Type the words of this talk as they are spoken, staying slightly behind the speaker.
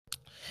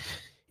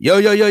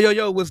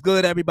Yo, what's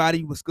good,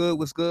 everybody? What's good?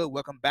 What's good?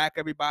 Welcome back,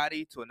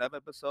 everybody, to another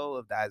episode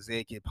of the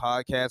Isaiah Kid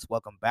Podcast.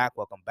 Welcome back.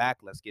 Welcome back.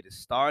 Let's get it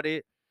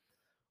started.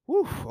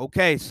 Whew,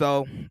 okay,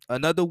 so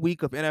another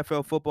week of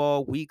NFL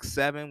football, week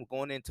 7. We're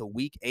going into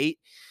week 8.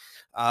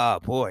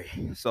 Boy.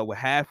 So we're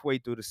halfway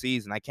through the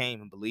season. I can't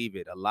even believe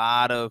it. A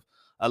lot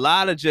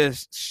of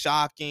just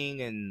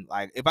shocking and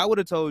like if I would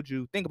have told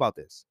you, think about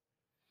this.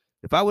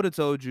 If I would have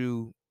told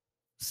you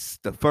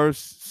the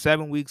first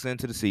 7 weeks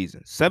into the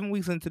season, 7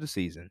 weeks into the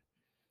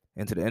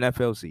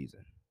NFL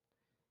season.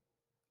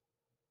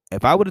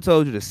 If I would have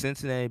told you the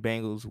Cincinnati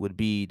Bengals would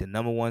be the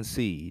number 1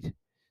 seed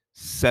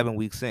 7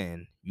 weeks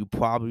in, you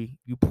probably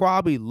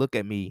look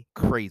at me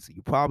crazy.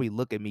 You probably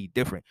look at me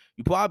different.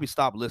 You probably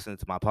stop listening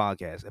to my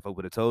podcast if I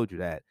would have told you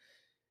that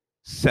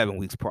 7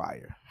 weeks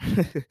prior.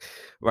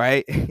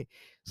 Right?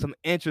 Some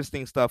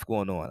interesting stuff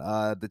going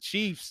on. The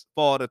Chiefs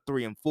fall to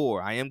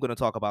 3-4. I am going to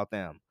talk about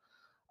them.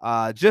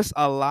 Just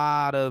a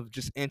lot of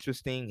just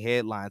interesting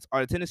headlines. Are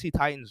the Tennessee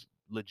Titans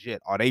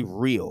legit? Are they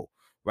real?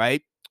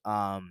 Right?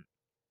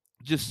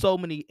 Just so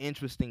many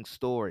interesting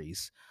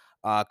stories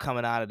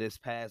coming out of this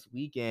past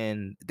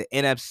weekend. The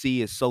NFC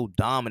is so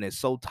dominant,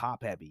 so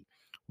top heavy.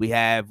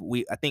 I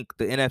think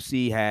the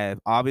NFC have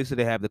obviously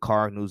they have the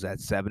Cardinals at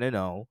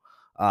 7-0.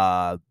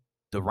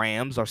 The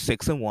Rams are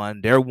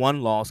 6-1. Their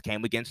one loss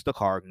came against the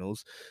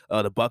Cardinals.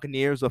 The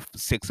Buccaneers are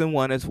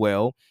 6-1 as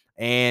well.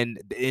 And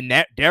in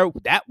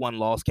that one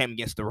loss came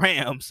against the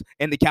Rams,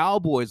 and the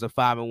Cowboys are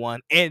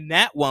 5-1, and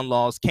that one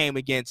loss came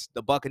against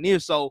the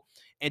Buccaneers. So,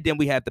 and then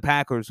we have the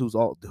Packers,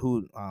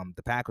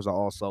 the Packers are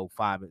also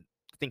 5. I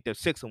think they're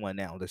 6-1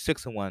 now. They're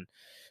 6-1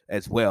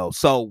 as well.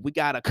 So we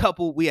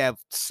have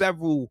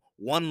several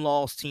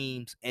one-loss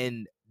teams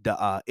in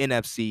the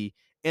NFC.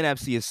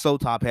 NFC is so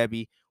top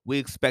heavy. We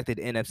expected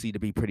the NFC to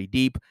be pretty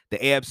deep. The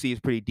AFC is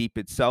pretty deep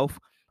itself.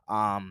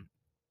 I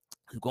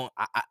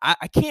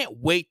can't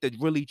wait to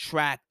really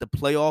track the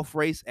playoff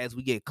race as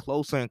we get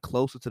closer and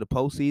closer to the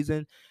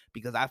postseason,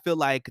 because I feel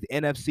like the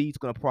NFC is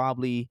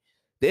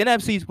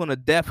gonna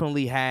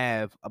definitely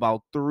have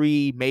about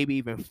 3, maybe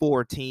even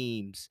 4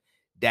 teams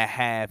that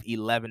have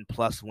 11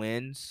 plus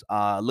wins.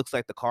 Looks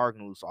like the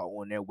Cardinals are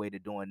on their way to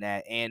doing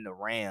that, and the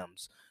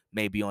Rams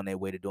may be on their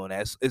way to doing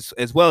that,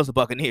 as well as the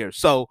Buccaneers.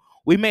 So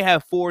we may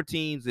have 4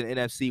 teams in the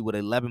NFC with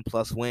 11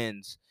 plus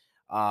wins,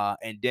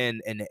 and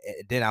then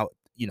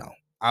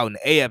out in the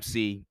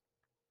AFC,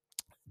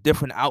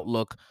 different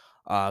outlook.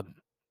 Uh,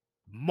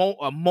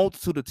 a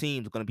multitude of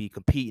teams are going to be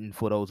competing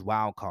for those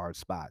wild card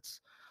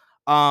spots.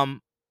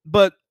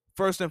 But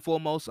first and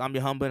foremost, I'm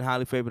your humble and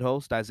highly favorite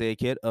host, Isaiah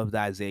Kid of the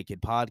Isaiah Kid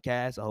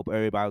Podcast. I hope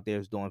everybody out there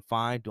is doing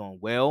fine, doing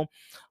well.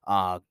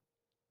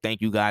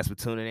 Thank you guys for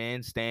tuning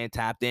in, staying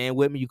tapped in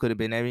with me. You could have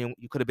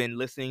been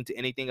listening to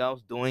anything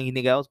else, doing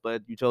anything else,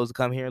 but you chose to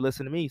come here and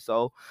listen to me.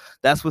 So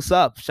that's what's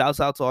up. Shouts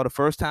out to all the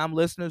first time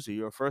listeners. Or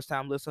you're a first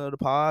time listener to the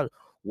pod,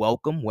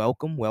 welcome,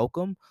 welcome,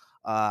 welcome.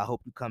 I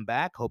hope you come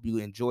back. Hope you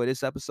enjoy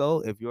this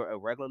episode. If you're a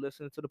regular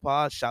listener to the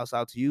pod, shouts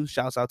out to you.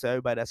 Shouts out to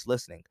everybody that's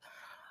listening.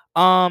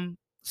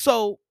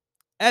 So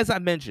as I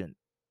mentioned,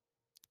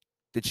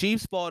 the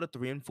Chiefs fall to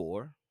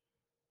 3-4.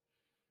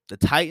 The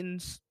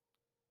Titans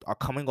they're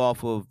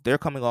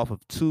coming off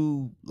of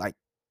 2 like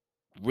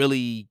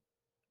really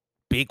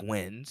big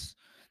wins.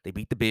 They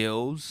beat the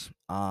Bills,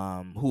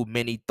 who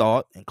many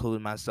thought,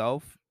 including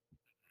myself,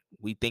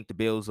 we think the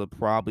Bills are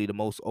probably the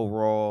most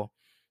overall,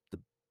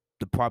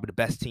 probably the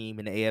best team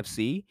in the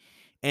AFC,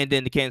 and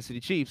then the Kansas City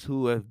Chiefs,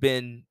 who have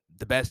been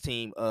the best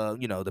team,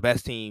 the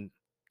best team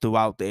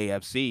throughout the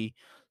AFC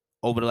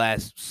over the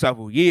last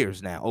several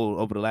years now,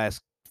 over the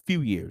last few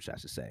years, I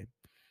should say.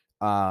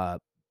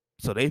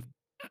 So the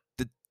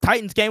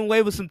Titans came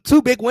away with some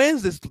 2 big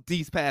wins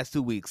these past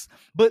 2 weeks,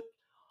 but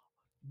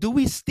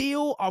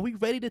are we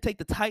ready to take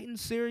the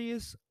Titans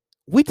serious?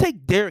 We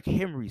take Derrick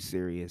Henry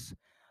serious,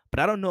 but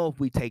I don't know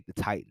if we take the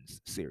Titans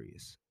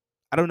serious.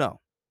 I don't know.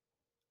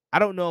 I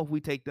don't know if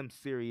we take them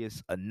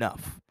serious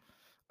enough.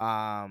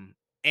 And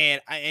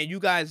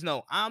you guys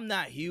know I'm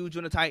not huge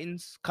on the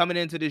Titans coming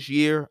into this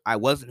year. I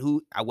wasn't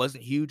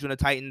huge on the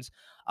Titans.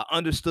 I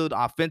understood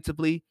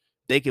offensively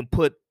they can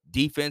put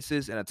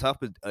defenses in a tough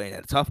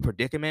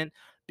predicament.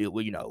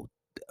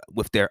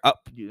 With their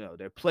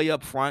play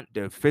up front,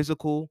 they're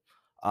physical.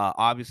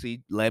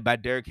 Obviously led by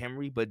Derrick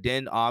Henry, but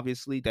then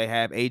obviously they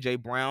have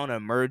AJ Brown, an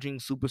emerging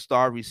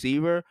superstar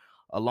receiver,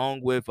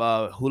 along with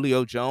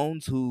Julio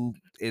Jones, who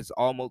is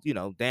almost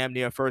damn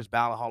near first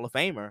ballot Hall of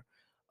Famer,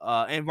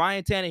 and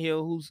Ryan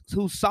Tannehill,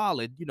 who's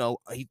solid.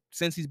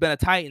 Since he's been a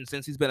Titan,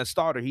 since he's been a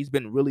starter, he's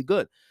been really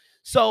good.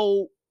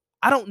 So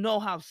I don't know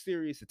how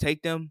serious to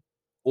take them,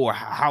 or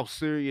how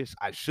serious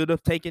I should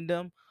have taken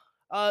them.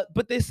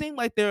 But they seem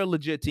like they're a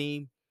legit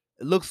team.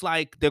 It looks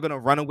like they're gonna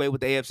run away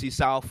with the AFC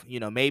South.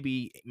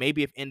 Maybe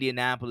if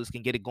Indianapolis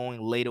can get it going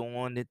later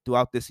on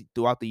throughout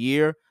the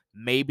year,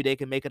 maybe they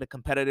can make it a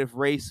competitive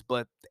race.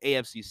 But the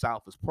AFC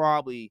South is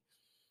probably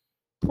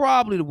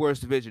the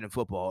worst division in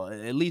football,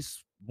 at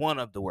least one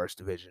of the worst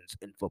divisions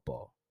in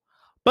football.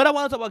 But I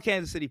want to talk about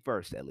Kansas City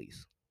first, at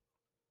least.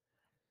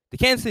 The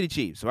Kansas City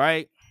Chiefs,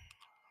 right?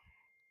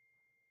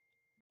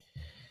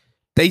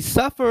 They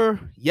suffer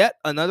yet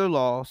another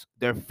loss.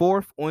 They're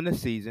fourth on the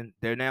season.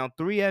 They're now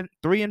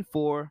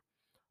 3-4.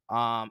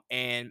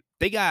 And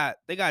they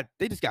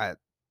just got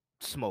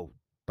smoked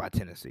by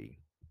Tennessee,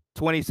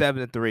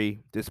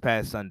 27-3 this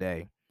past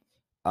Sunday.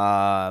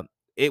 Uh,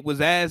 it was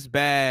as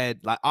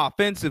bad, like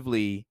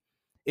offensively,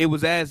 it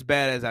was as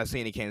bad as I've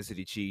seen the Kansas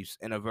City Chiefs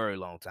in a very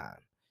long time.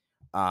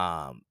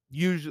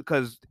 Usually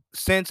because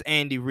since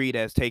Andy Reid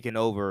has taken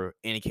over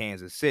in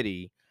Kansas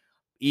City,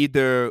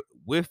 either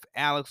with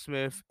Alex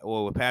Smith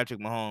or with Patrick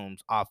Mahomes,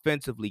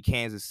 offensively,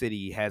 Kansas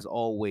City has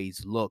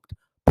always looked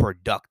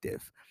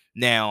productive.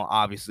 Now,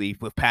 obviously,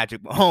 with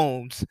Patrick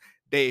Mahomes,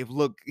 they've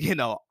looked,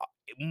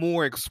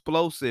 more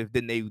explosive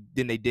than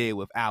they did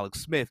with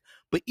Alex Smith.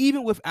 But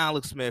even with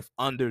Alex Smith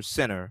under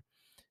center,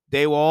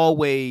 they were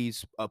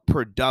always a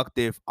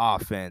productive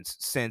offense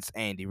since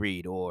Andy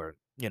Reid, or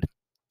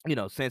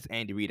since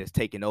Andy Reid has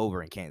taken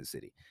over in Kansas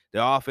City.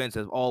 Their offense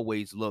has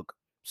always looked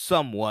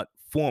somewhat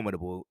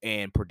formidable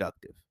and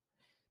productive.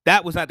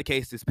 That was not the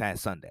case this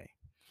past Sunday.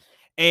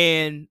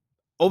 And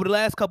over the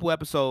last couple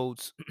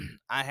episodes,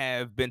 I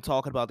have been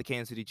talking about the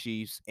Kansas City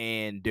Chiefs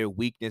and their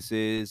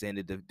weaknesses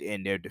and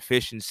their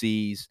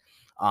deficiencies,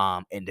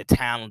 and the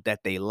talent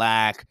that they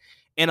lack.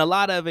 And a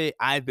lot of it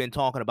I've been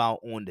talking about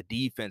on the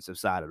defensive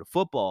side of the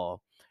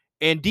football.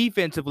 And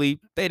defensively,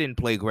 they didn't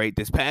play great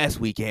this past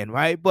weekend,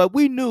 right? But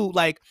we knew,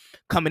 like,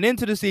 coming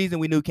into the season,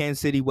 we knew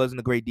Kansas City wasn't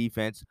a great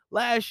defense.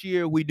 Last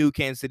year, we knew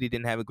Kansas City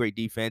didn't have a great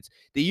defense.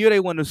 The year they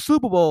won the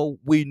Super Bowl,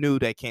 we knew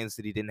that Kansas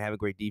City didn't have a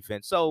great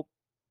defense. So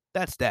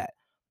that's that.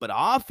 But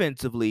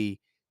offensively,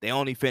 they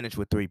only finished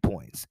with 3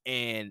 points.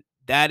 And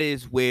that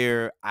is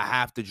where I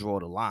have to draw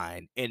the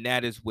line. And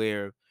that is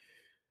where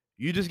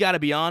you just got to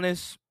be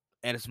honest.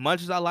 And as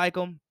much as I like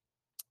them,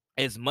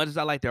 as much as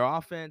I like their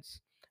offense,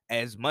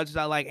 as much as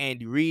I like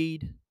Andy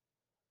Reid,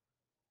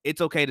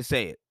 it's okay to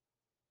say it.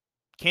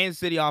 Kansas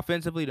City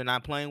offensively, they're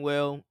not playing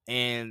well.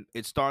 And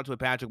it starts with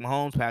Patrick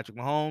Mahomes. Patrick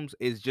Mahomes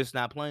is just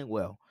not playing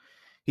well.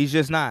 He's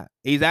just not.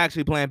 He's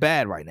actually playing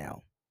bad right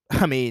now.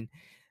 I mean,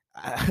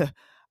 I,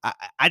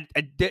 and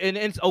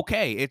it's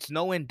okay. It's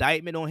no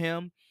indictment on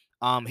him.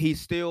 He's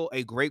still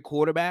a great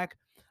quarterback.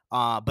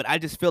 But I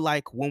just feel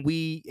like when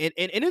and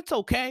it's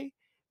okay.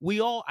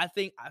 I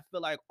feel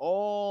like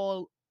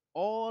all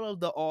of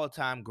the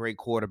all-time great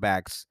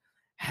quarterbacks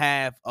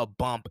have a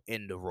bump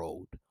in the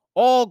road.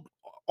 All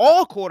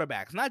all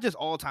quarterbacks, not just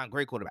all-time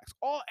great quarterbacks.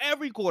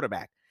 Every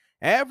quarterback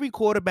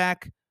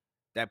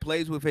that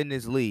plays within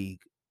this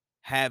league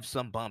have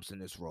some bumps in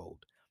this road.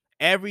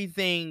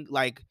 Everything,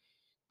 like,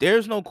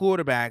 there's no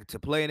quarterback to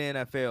play in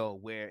the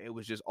NFL where it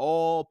was just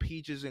all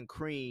peaches and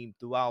cream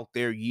throughout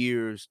their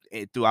years,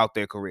 throughout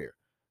their career.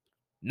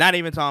 Not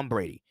even Tom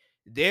Brady.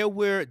 There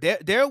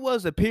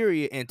was a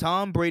period in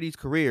Tom Brady's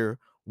career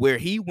where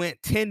he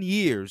went 10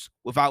 years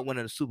without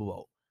winning a Super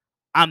Bowl.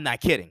 I'm not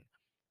kidding.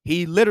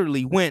 He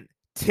literally went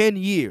 10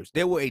 years.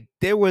 There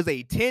was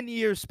a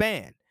 10-year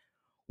span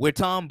where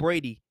Tom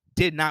Brady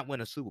did not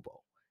win a Super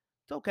Bowl.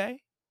 It's okay.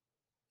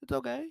 It's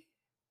okay.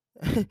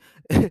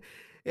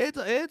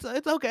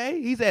 It's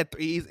okay.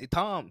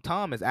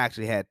 Tom has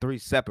actually had 3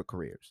 separate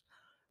careers.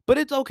 But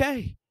it's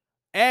okay.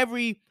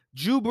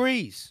 Drew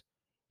Brees,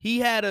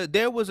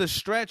 there was a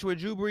stretch where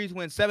Drew Brees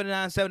went 7-9,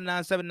 7-9,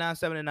 7-9,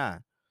 7-9.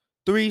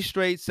 3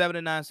 straight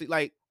 7-9.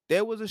 Like,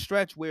 there was a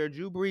stretch where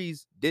Drew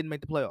Brees didn't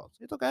make the playoffs.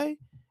 It's okay.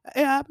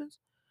 It happens.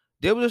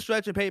 There was a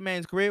stretch in Peyton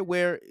Manning's career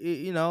where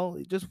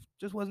it just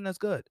wasn't as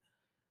good.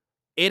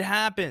 It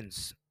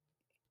happens.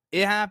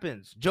 It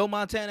happens. Joe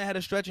Montana had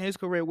a stretch in his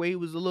career where he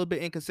was a little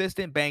bit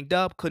inconsistent, banged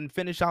up, couldn't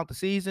finish out the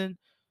season.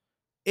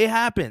 It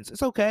happens.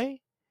 It's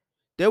okay.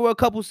 There were a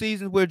couple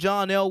seasons where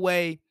John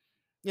Elway,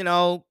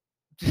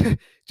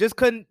 just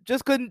couldn't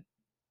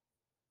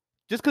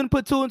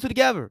put two and two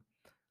together.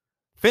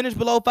 Finished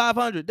below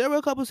 500. There were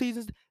a couple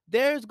seasons.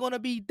 There's gonna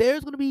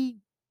be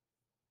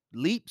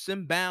leaps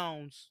and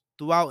bounds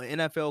throughout an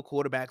NFL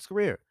quarterback's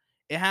career.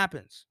 It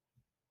happens.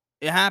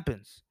 It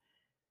happens.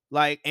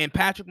 Like, and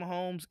Patrick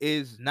Mahomes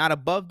is not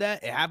above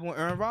that. It happened with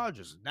Aaron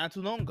Rodgers not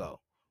too long ago.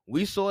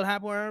 We saw it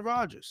happen with Aaron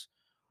Rodgers.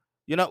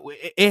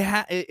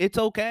 It's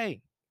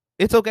okay.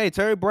 It's okay.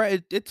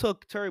 It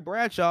took Terry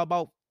Bradshaw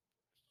about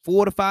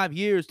 4 to 5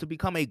 years to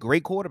become a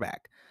great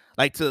quarterback.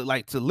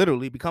 To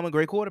literally become a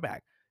great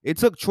quarterback. It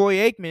took Troy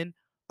Aikman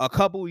a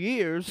couple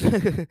years.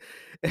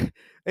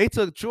 It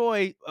took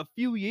Troy a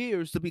few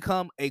years to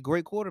become a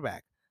great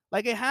quarterback.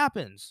 Like, it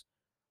happens.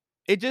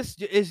 It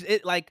just is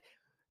like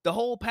the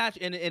whole patch,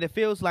 and it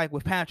feels like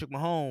with Patrick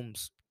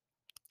Mahomes,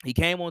 he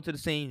came onto the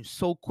scene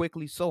so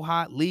quickly, so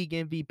hot, league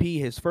MVP,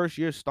 his first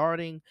year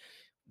starting,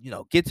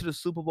 get to the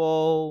Super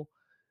Bowl,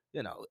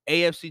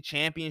 AFC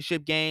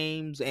championship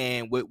games,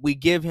 and we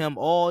give him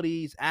all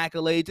these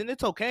accolades, and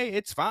it's okay.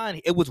 It's fine.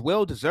 It was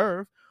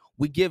well-deserved.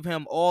 We give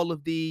him all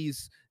of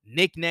these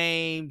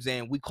nicknames,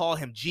 and we call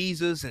him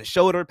Jesus and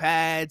shoulder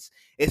pads.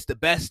 It's the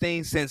best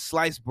thing since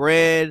sliced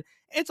bread.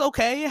 It's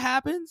okay. It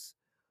happens.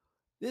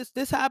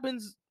 This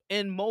happens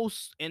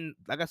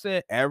like I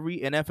said, every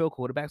NFL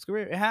quarterback's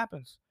career. It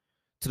happens.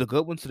 To the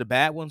good ones, to the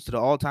bad ones, to the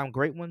all-time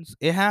great ones.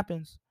 It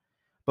happens.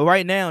 But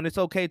right now, and it's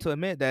okay to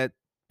admit that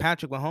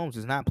Patrick Mahomes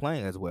is not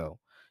playing as well.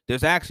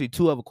 There's actually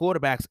two other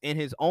quarterbacks in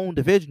his own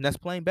division that's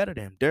playing better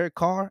than him, Derek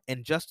Carr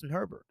and Justin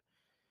Herbert.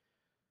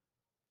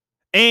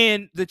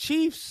 And the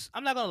Chiefs,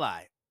 I'm not gonna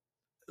lie,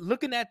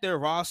 looking at their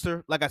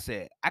roster, like I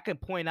said, I can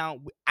point out.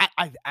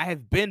 I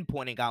have been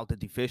pointing out the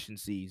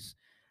deficiencies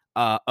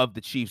of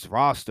the Chiefs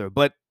roster,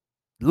 but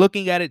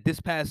looking at it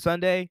this past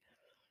Sunday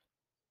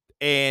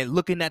and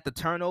looking at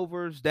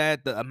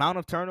the amount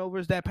of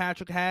turnovers that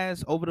Patrick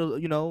has over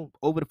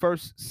the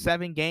first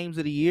 7 games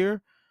of the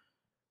year,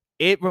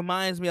 it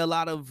reminds me a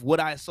lot of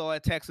what I saw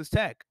at Texas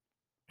Tech.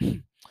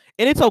 And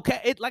it's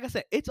okay. Like I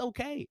said, it's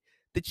okay.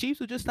 The Chiefs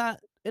are just not,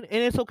 and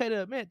it's okay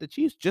to admit the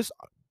Chiefs just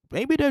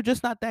maybe they're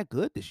just not that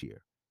good this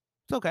year.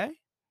 It's okay.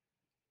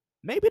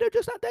 Maybe they're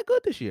just not that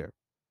good this year.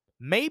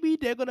 Maybe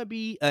they're gonna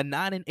be a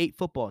 9-8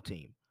 football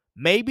team.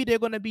 Maybe they're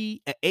gonna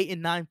be an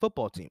 8-9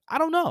 football team. I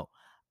don't know.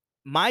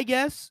 My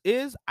guess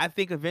is I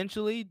think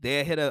eventually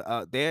they hit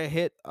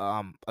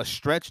a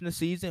stretch in the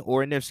season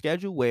or in their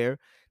schedule where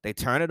they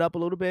turn it up a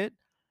little bit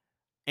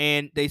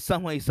and they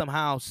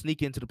somehow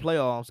sneak into the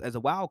playoffs as a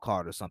wild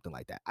card or something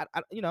like that.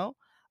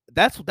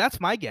 That's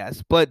my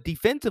guess. But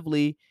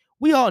defensively,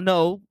 we all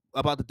know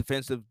about the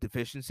defensive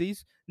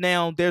deficiencies.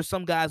 Now, there's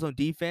some guys on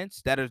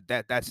defense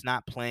that's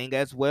not playing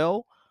as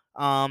well,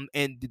 and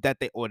that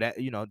they or that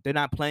they're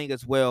not playing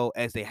as well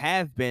as they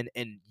have been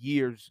in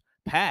years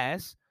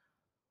past.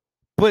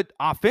 But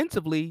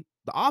offensively,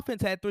 the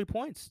offense had 3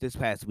 points this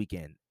past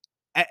weekend.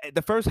 At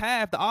the first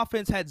half, the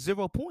offense had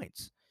 0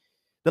 points.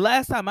 The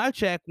last time I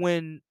checked,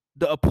 when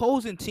the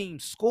opposing team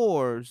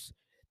scores,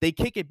 they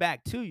kick it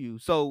back to you,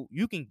 so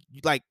you can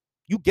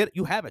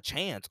you have a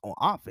chance on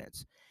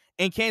offense.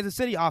 And Kansas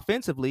City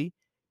offensively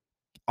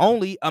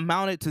only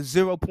amounted to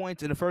 0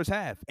 points in the first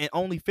half and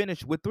only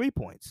finished with 3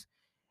 points.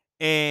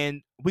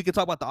 And we could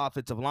talk about the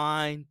offensive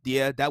line.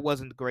 Yeah, that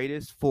wasn't the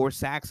greatest. 4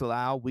 sacks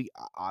allowed. We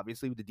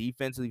obviously with the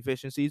defensive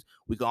efficiencies.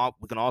 We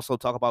can also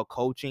talk about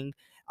coaching,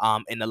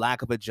 and the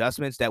lack of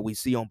adjustments that we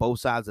see on both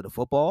sides of the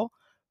football.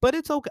 But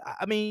it's okay.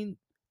 I mean,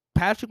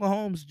 Patrick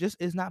Mahomes just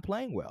is not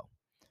playing well.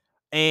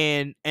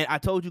 And I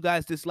told you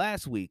guys this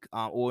last week,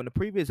 or in the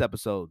previous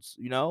episodes.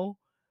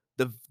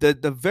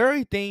 The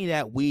very thing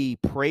that we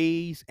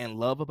praise and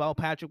love about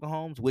Patrick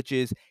Mahomes, which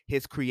is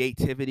his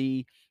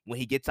creativity when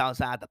he gets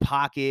outside the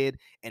pocket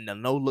and the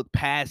no look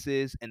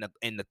passes and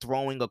the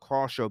throwing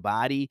across your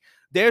body.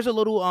 There's a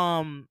little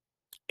and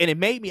it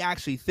made me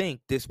actually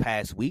think this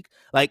past week,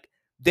 like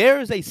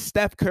there is a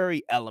Steph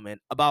Curry element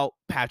about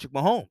Patrick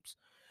Mahomes.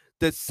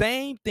 The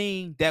same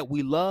thing that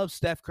we love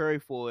Steph Curry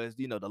for is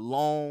the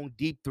long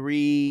deep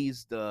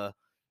threes, the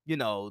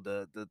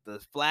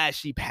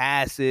flashy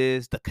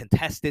passes, the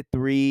contested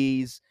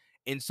threes,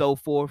 and so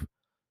forth.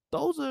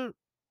 Those are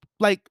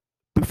like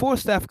before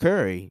Steph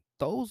Curry,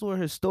 those were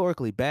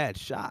historically bad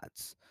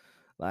shots.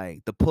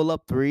 Like the pull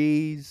up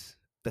threes,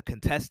 the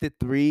contested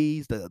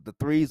threes, the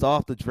threes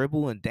off the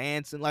dribble and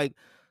dancing, like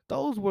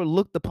those were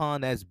looked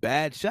upon as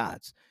bad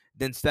shots.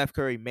 Then Steph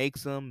Curry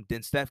makes them.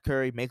 Then Steph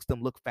Curry makes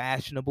them look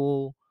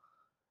fashionable,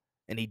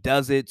 and he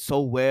does it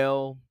so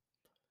well.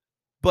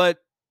 But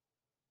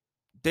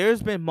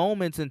there's been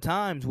moments and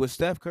times where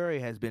Steph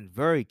Curry has been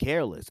very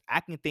careless.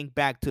 I can think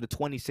back to the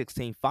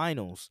 2016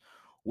 finals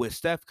with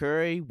Steph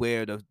Curry,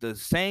 where the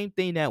same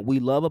thing that we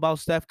love about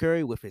Steph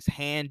Curry with his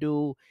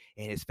handle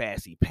and his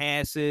fancy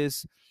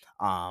passes,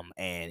 and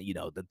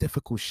the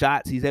difficult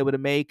shots he's able to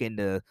make, and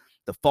the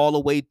fall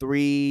away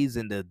threes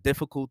and the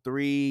difficult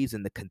threes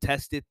and the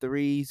contested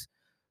threes.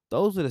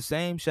 Those are the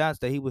same shots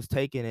that he was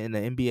taking in the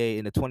NBA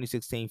in the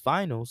 2016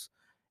 finals,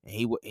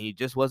 and he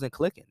just wasn't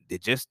clicking. They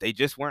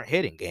just weren't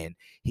hitting, and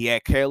he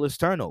had careless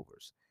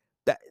turnovers.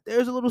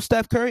 There's a little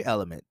Steph Curry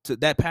element to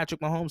that Patrick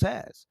Mahomes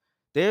has.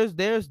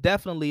 There's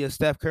definitely a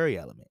Steph Curry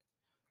element.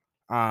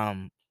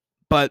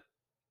 But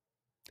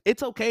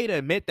it's okay to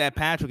admit that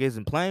Patrick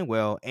isn't playing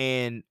well.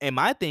 And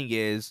my thing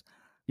is,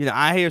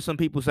 I hear some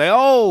people say,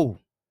 "Oh,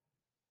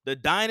 the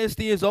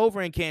dynasty is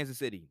over in Kansas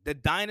City. The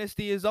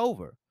dynasty is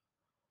over."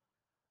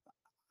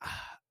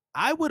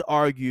 I would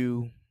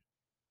argue,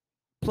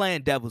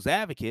 playing devil's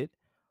advocate,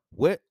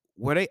 were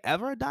they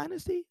ever a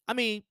dynasty? I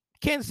mean,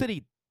 Kansas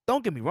City,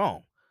 don't get me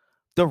wrong,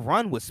 the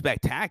run was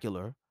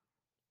spectacular.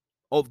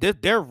 Oh,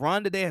 their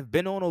run that they have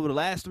been on over the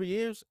last 3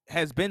 years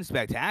has been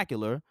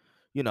spectacular.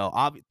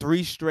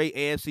 3 straight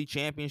AFC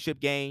Championship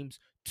games,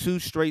 2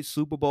 straight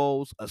Super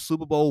Bowls, a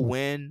Super Bowl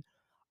win.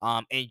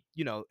 And if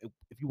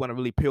you want to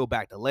really peel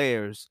back the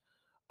layers,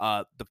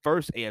 the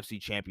first AFC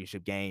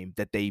Championship game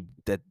that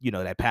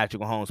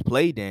Patrick Mahomes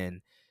played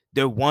in,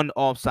 they're one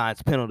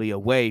offsides penalty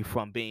away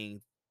from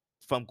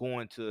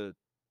going to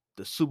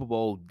the Super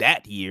Bowl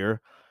that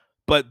year.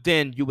 But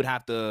then you would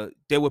have to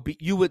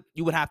you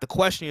would have to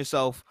question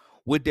yourself,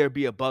 would there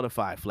be a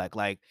butterfly flag?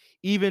 Like,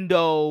 even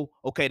though,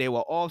 okay, they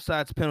were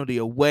offsides penalty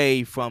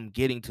away from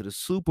getting to the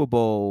Super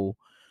Bowl,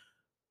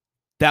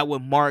 that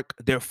would mark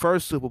their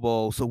first Super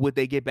Bowl. So would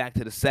they get back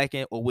to the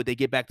second, or would they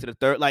get back to the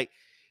third? Like,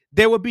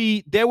 there would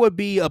be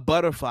a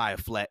butterfly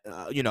effect,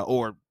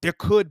 or there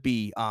could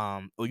be,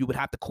 or you would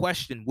have to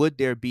question, would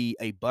there be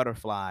a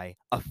butterfly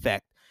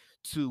effect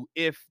to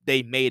if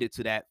they made it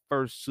to that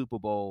first Super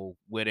Bowl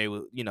where they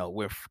were,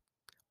 where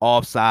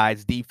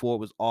offsides, D4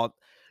 was off.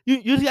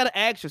 You just got to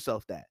ask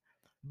yourself that.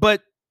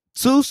 But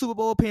two Super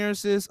Bowl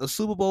appearances, a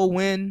Super Bowl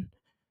win,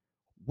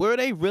 were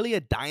they really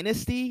a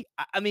dynasty?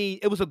 I mean,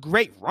 it was a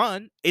great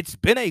run. It's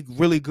been a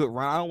really good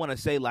run. I don't want to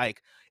say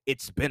like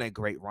it's been a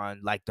great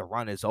run, like the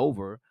run is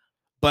over,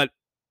 but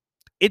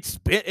it's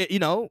been,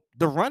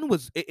 the run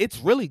it's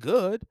really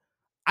good.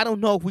 I don't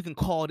know if we can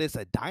call this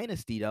a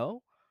dynasty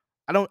though.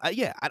 I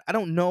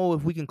don't know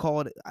if we can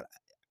call it.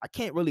 I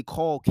can't really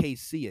call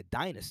KC a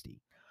dynasty,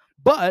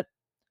 but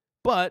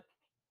but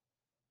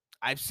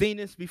I've seen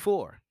this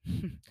before.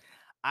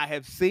 I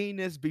have seen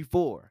this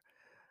before.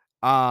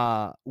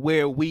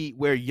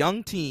 Where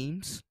young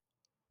teams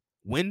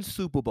win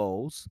Super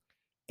Bowls,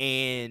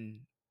 and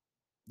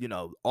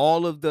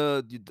all of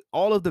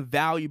the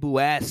valuable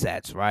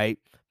assets, right?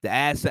 The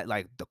asset,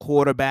 like the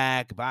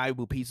quarterback,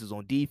 valuable pieces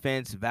on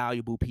defense,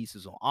 valuable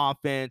pieces on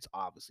offense,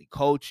 obviously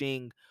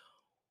coaching.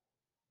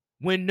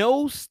 When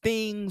those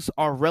things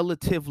are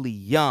relatively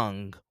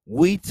young,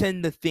 we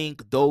tend to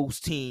think those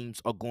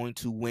teams are going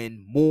to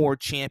win more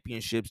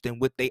championships than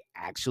what they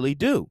actually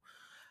do.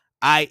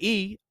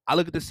 I.e., I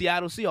look at the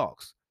Seattle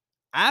Seahawks.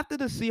 After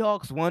the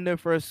Seahawks won their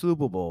first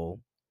Super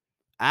Bowl,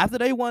 After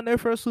they won their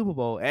first Super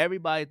Bowl,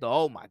 everybody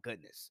thought, oh my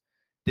goodness,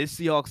 this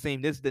Seahawks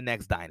team, this is the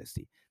next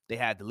dynasty. They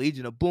had the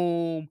Legion of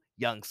Boom,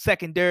 young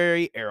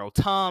secondary, Errol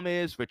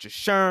Thomas, Richard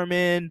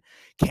Sherman,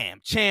 Cam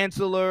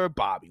Chancellor,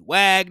 Bobby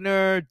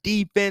Wagner.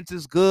 Defense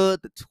is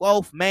good, the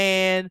 12th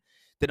man.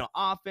 Then on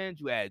offense,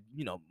 you had,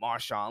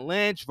 Marshawn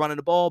Lynch running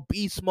the ball,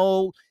 beast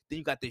mode. Then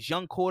you got this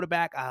young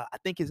quarterback. I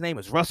think his name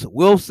is Russell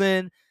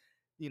Wilson.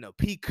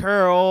 Pete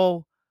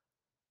Carroll.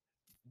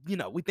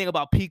 We think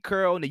about Pete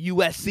Carroll in the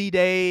USC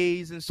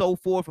days and so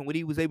forth, and what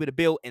he was able to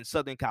build in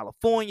Southern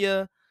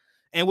California.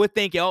 And we're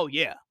thinking, oh,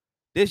 yeah,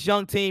 this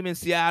young team in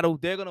Seattle,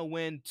 they're going to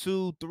win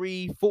 2,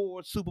 3,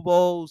 4 Super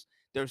Bowls.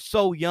 They're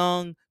so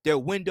young. Their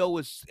window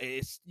is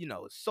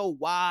so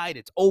wide.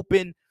 It's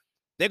open.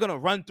 They're going to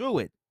run through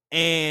it.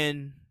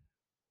 And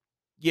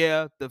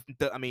yeah,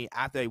 I mean,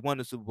 after they won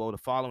the Super Bowl the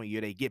following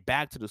year, they get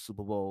back to the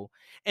Super Bowl.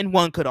 And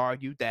one could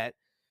argue that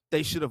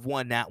they should have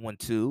won that one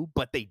too,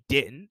 but they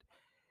didn't.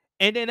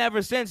 And then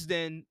ever since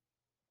then,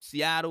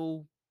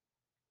 Seattle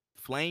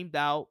flamed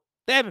out.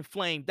 They haven't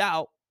flamed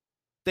out.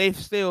 They've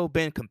still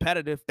been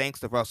competitive thanks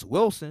to Russell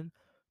Wilson,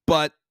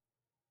 but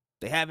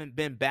they haven't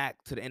been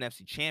back to the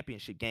NFC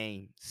Championship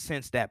game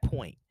since that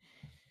point.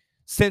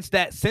 Since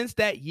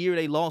that year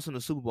they lost in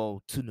the Super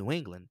Bowl to New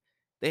England,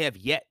 they have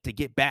yet to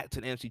get back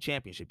to the NFC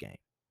Championship game.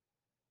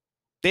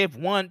 They've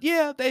won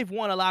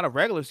a lot of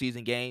regular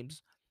season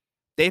games.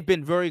 They've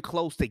been very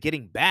close to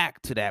getting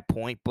back to that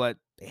point, but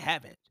they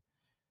haven't.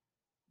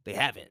 They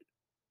haven't.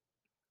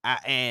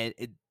 And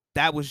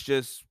that was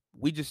just,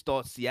 we just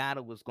thought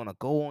Seattle was going to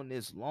go on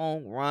this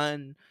long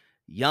run,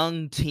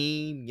 young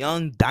team,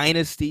 young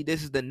dynasty.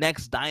 This is the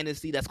next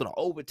dynasty that's going to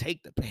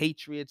overtake the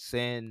Patriots,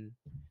 and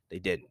they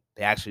didn't.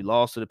 They actually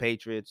lost to the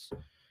Patriots.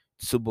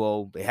 Super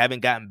Bowl. They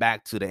haven't gotten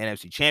back to the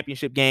NFC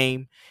Championship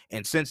game,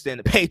 and since then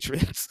the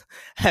Patriots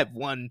have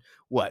won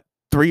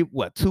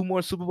two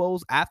more Super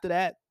Bowls after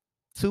that.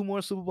 Two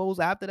more Super Bowls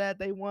after that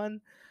they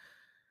won.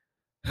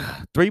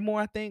 Three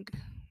more, I think.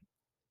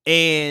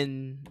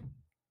 And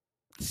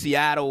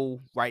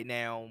Seattle right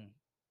now,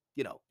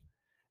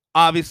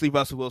 obviously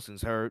Russell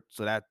Wilson's hurt,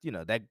 so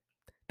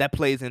that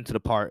plays into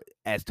the part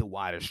as to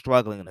why they're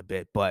struggling a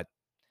bit. But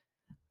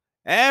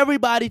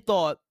everybody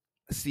thought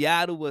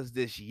Seattle was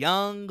this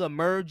young,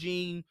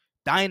 emerging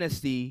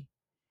dynasty,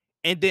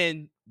 and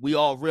then we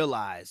all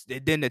realized,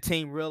 then the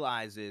team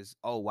realizes,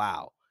 oh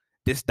wow,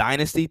 this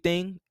dynasty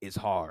thing is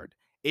hard.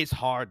 It's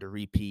hard to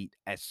repeat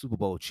as Super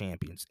Bowl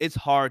champions. It's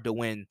hard to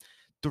win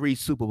 3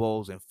 Super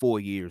Bowls in 4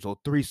 years, or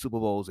 3 Super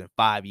Bowls in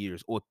 5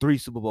 years, or 3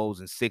 Super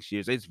Bowls in 6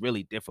 years. It's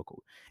really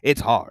difficult.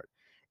 It's hard.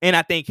 And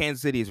I think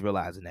Kansas City is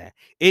realizing that.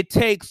 It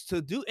takes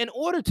in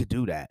order to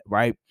do that,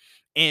 right?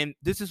 And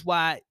this is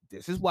why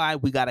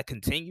we got to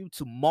continue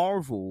to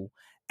marvel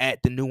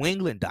at the New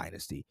England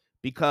dynasty,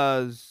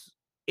 because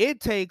it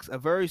takes a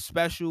very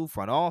special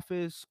front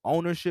office,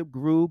 ownership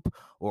group,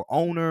 or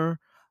owner,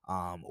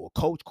 or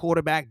coach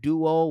quarterback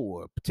duo,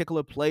 or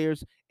particular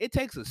players. It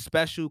takes a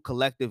special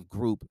collective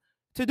group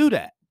to do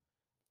that.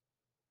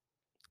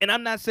 And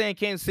I'm not saying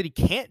Kansas City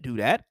can't do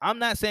that. I'm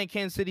not saying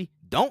Kansas City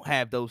don't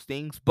have those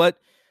things, but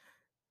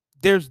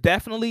there's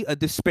definitely a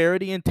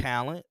disparity in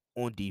talent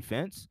on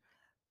defense.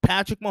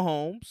 Patrick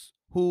Mahomes,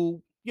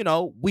 who,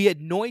 we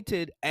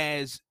anointed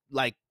as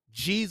like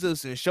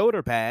Jesus in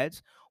shoulder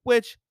pads,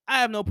 which I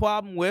have no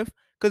problem with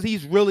because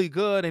he's really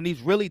good and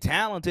he's really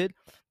talented.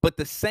 But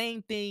the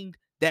same thing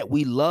that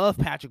we love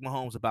Patrick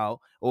Mahomes about,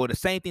 or the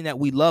same thing that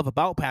we love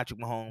about Patrick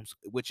Mahomes,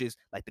 which is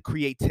like the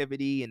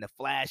creativity and the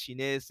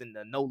flashiness and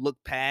the no look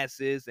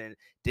passes and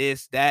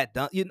this, that,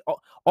 done,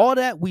 all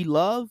that we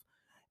love.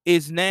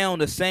 is now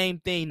the same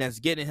thing that's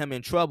getting him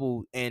in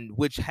trouble and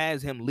which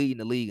has him leading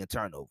the league in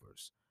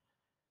turnovers.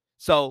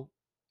 So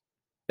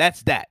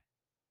that's that.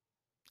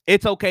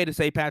 It's okay to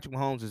say Patrick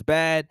Mahomes is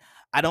bad.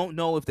 I don't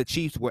know if the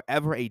Chiefs were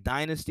ever a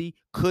dynasty.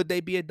 Could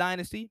they be a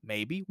dynasty?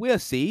 Maybe. We'll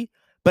see.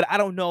 But I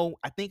don't know.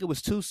 I think it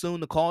was too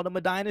soon to call them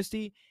a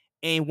dynasty.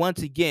 And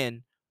once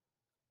again,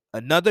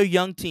 another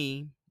young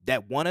team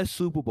that won a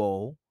Super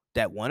Bowl,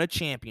 that won a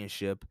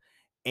championship,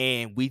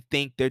 and we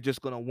think they're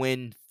just going to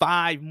win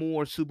 5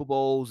 more Super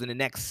Bowls in the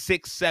next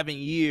 6, 7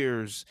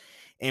 years.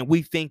 And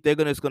we think they're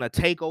just going to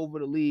take over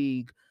the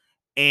league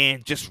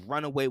and just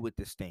run away with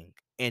this thing.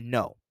 And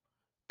no,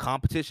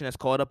 competition has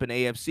caught up in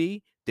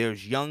AFC.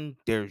 There's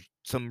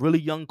some really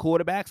young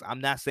quarterbacks.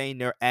 I'm not saying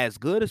they're as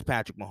good as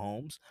Patrick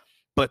Mahomes,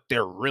 but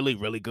they're really,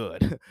 really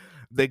good.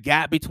 The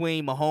gap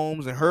between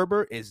Mahomes and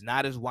Herbert is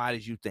not as wide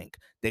as you think.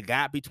 The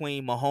gap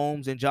between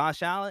Mahomes and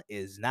Josh Allen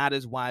is not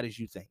as wide as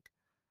you think.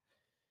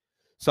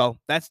 So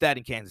that's that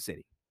in Kansas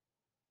City.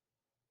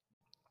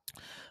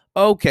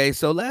 Okay,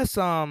 so let's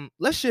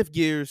shift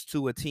gears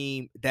to a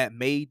team that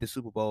made the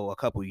Super Bowl a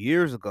couple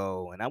years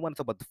ago, and I want to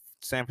talk about the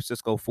San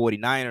Francisco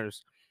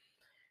 49ers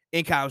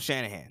and Kyle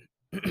Shanahan.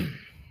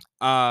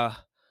 uh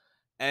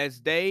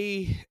as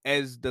the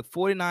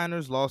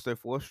 49ers lost their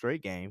fourth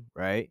straight game,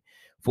 right?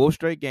 Fourth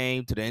straight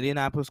game to the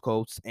Indianapolis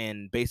Colts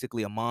and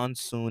basically a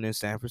monsoon in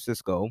San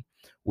Francisco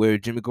where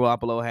Jimmy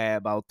Garoppolo had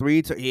about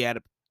he had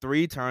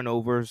 3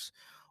 turnovers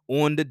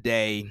on the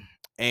day,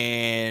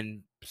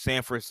 and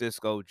San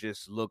Francisco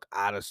just looked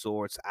out of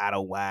sorts, out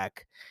of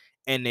whack,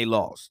 and they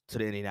lost to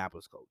the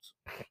Indianapolis Colts.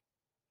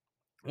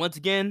 Once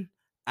again,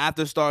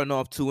 after starting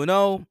off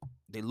 2-0,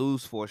 they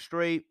lose 4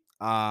 straight.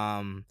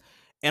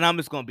 And I'm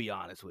just going to be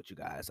honest with you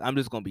guys. I'm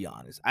just going to be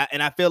honest.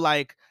 I feel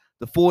like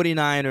the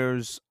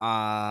 49ers,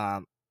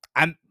 I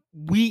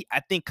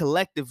think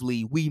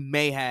collectively we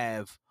may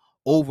have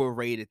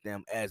overrated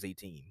them as a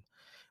team.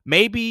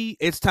 Maybe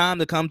it's time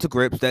to come to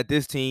grips that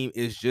this team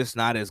is just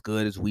not as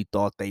good as we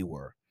thought they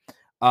were,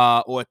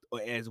 or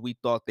as we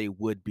thought they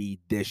would be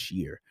this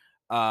year.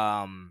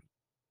 I'm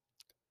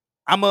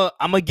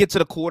gonna get to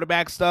the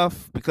quarterback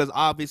stuff because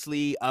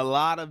obviously a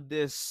lot of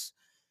this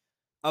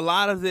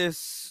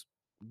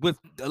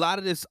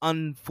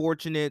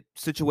unfortunate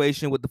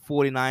situation with the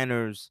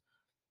 49ers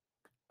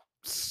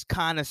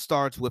kind of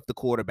starts with the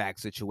quarterback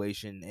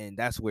situation, and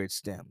that's where it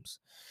stems.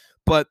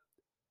 But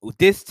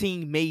this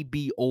team may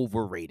be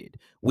overrated.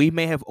 We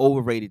may have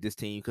overrated this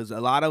team because a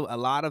lot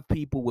of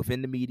people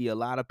within the media, a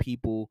lot of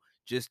people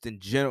just in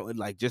general,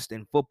 like just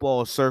in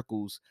football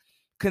circles,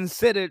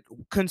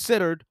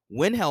 considered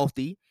when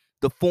healthy,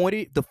 the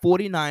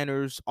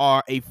 49ers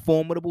are a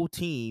formidable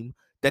team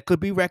that could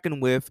be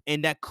reckoned with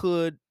and that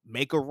could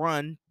make a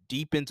run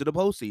deep into the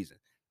postseason.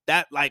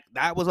 That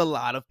was a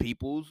lot of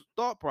people's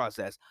thought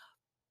process.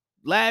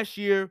 Last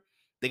year,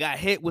 they got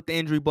hit with the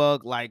injury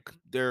bug. Like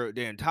their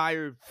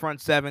entire front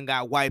 7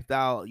 got wiped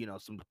out. You know,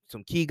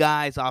 some key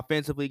guys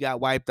offensively got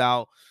wiped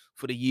out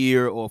for the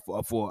year or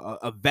for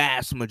a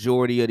vast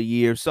majority of the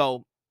year.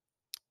 So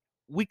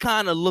we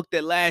kind of looked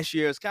at last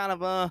year as kind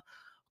of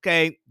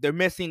okay, they're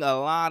missing a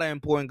lot of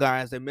important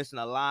guys. They're missing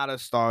a lot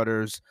of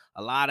starters,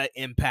 a lot of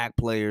impact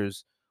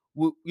players.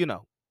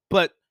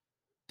 But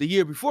the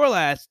year before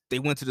last, they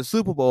went to the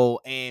Super Bowl,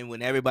 and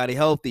when everybody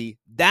healthy,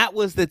 that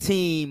was the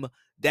team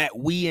that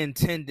we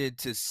intended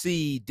to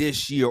see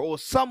this year, or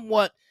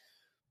somewhat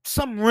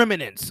some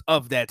remnants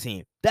of that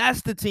team.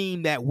 That's the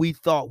team that we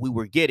thought we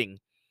were getting,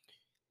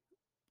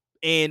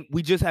 and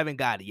we just haven't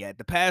got it yet.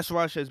 The pass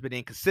rush has been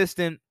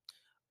inconsistent,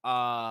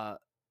 and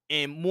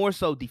more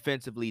so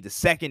defensively. The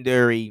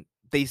secondary,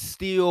 they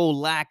still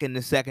lack in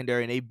the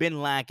secondary, and they've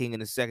been lacking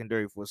in the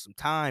secondary for some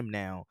time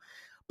now.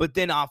 But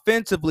then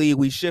offensively,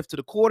 we shift to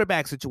the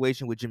quarterback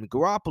situation with Jimmy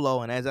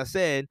Garoppolo. And as I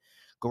said,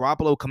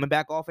 Garoppolo coming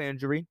back off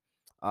injury.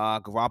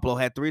 Garoppolo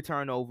had 3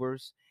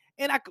 turnovers.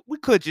 And we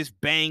could just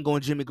bang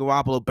on Jimmy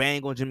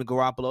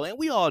Garoppolo. And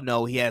we all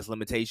know he has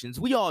limitations.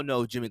 We all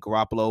know Jimmy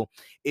Garoppolo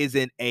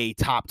isn't a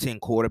top 10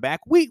 quarterback.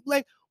 We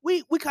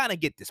kind of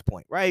get this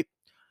point, right?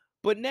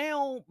 But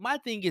now my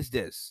thing is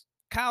this.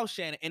 Kyle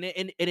Shanahan,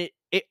 and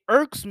it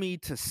irks me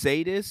to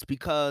say this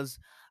because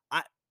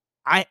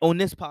I on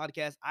this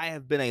podcast, I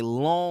have been a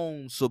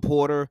long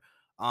supporter,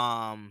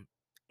 and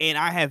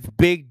I have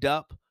bigged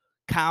up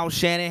Kyle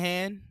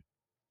Shanahan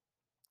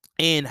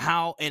and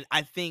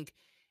I think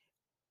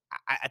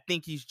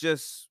he's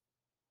just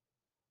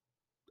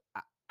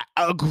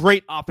a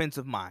great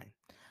offensive mind.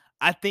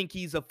 I think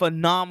he's a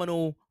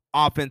phenomenal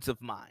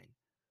offensive mind.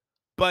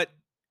 But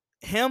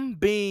him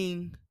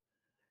being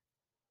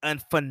a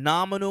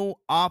phenomenal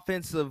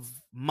offensive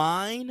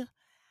mind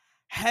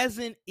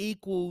hasn't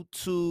equaled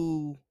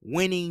to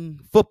winning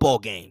football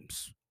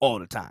games all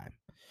the time.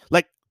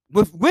 Like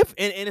with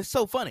and it's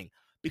so funny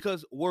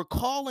because we're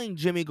calling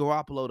Jimmy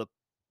Garoppolo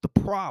the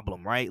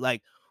problem, right?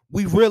 Like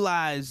we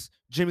realize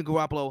Jimmy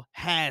Garoppolo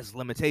has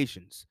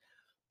limitations.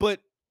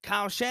 But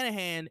Kyle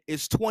Shanahan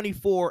is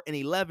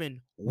 24-11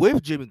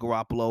 with Jimmy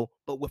Garoppolo,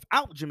 but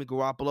without Jimmy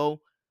Garoppolo,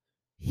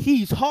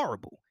 he's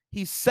horrible.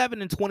 He's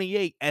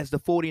 7-28 as the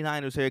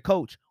 49ers head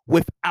coach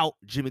without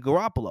Jimmy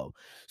Garoppolo.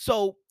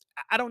 So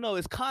I don't know.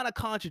 It's kind of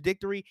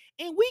contradictory,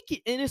 and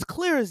and it's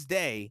clear as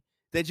day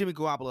that Jimmy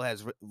Garoppolo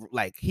has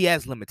he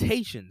has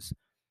limitations,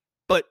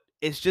 but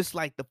it's just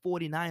like the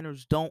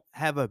 49ers don't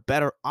have a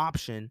better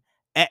option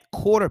at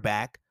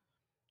quarterback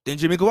than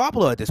Jimmy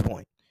Garoppolo at this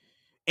point.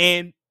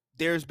 And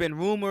there's been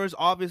rumors,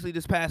 obviously,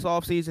 this past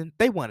offseason,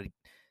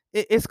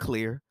 it's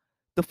clear.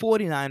 The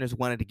 49ers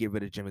wanted to get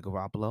rid of Jimmy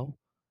Garoppolo.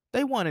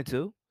 They wanted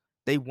to.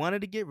 They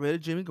wanted to get rid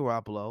of Jimmy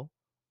Garoppolo.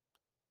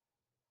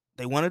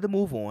 They wanted to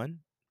move on,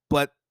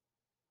 but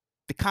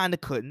they kind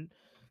of couldn't.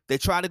 They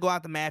tried to go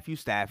out to Matthew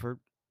Stafford.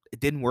 It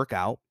didn't work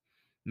out.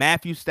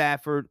 Matthew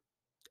Stafford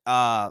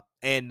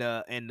and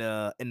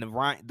the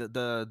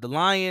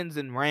Lions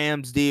and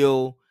Rams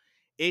deal,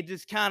 it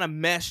just kind of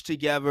meshed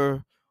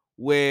together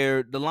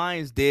where the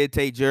Lions did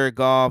take Jared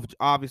Goff.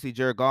 Obviously,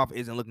 Jared Goff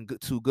isn't looking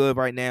too good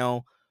right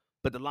now,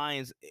 but the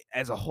Lions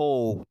as a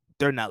whole,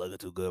 they're not looking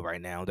too good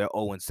right now. They're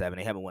 0-7.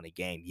 They haven't won a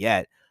game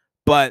yet,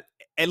 but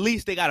at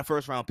least they got a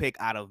first round pick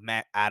out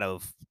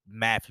of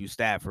Matthew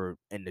Stafford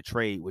in the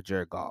trade with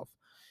Jared Goff.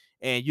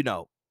 And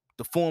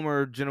the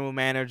former general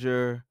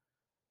manager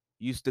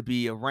used to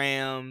be a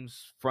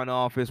Rams front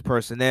office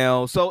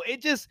personnel. So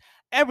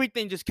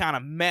everything just kind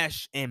of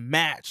mesh and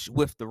match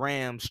with the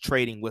Rams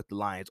trading with the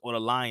Lions, or the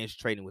Lions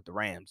trading with the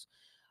Rams,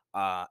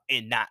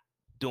 and not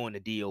doing the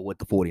deal with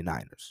the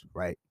 49ers,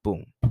 right?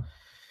 Boom.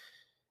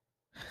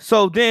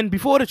 So then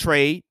before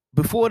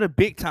the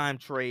big time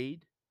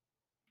trade,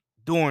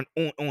 on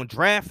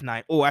draft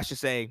night, or I should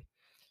say,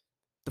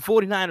 the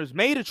 49ers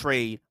made a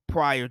trade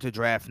prior to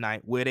draft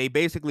night where they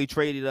basically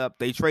traded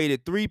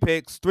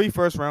 3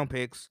 first round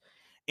picks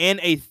and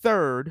a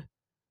third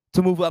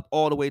to move up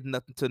all the way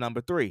to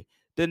number 3.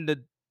 Then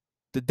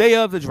the day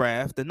of the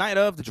draft, the night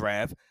of the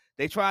draft,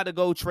 they tried to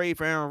go trade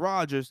for Aaron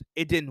Rodgers.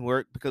 It didn't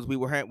work because we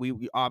were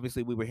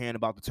hearing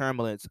about the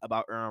turbulence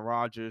about Aaron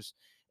Rodgers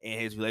and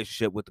his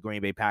relationship with the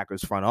Green Bay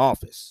Packers front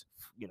office,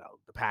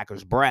 the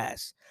Packers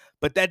brass.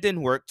 But that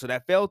didn't work, so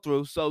that fell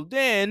through.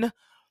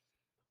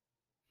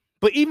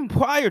 But even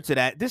prior to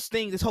that, this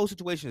whole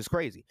situation is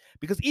crazy,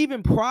 because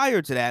even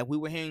prior to that, we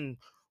were hearing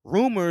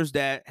rumors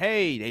that,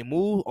 hey, the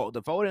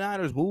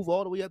 49ers move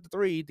all the way up to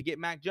 3 to get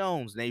Mac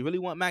Jones, and they really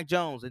want Mac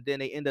Jones, and then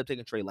they end up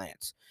taking Trey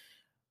Lance.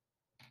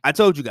 I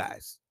told you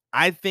guys,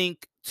 I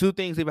think 2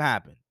 things have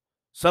happened.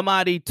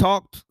 Somebody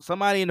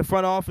in the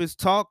front office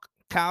talked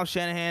Kyle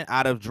Shanahan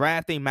out of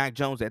drafting Mac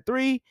Jones at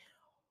 3,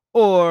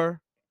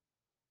 or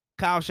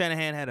Kyle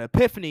Shanahan had an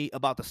epiphany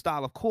about the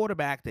style of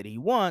quarterback that he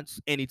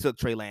wants, and he took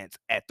Trey Lance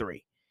at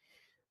 3.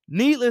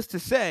 Needless to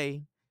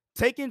say,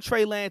 taking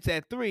Trey Lance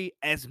at 3,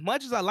 as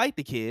much as I like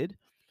the kid,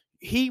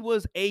 he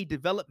was a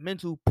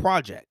developmental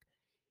project.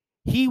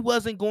 He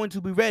wasn't going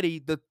to be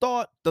ready. The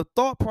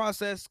thought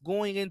process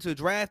going into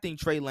drafting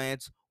Trey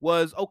Lance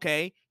was,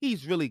 okay,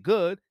 he's really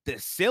good. The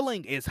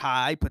ceiling is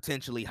high,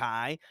 potentially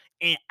high,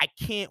 and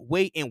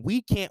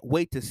we can't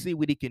wait to see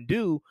what he can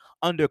do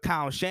under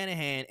Kyle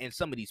Shanahan and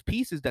some of these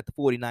pieces that the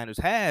 49ers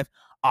have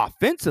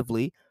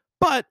offensively.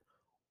 But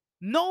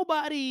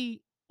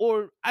nobody,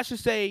 or I should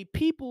say,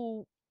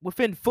 people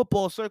within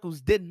football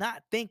circles did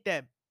not think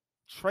that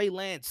Trey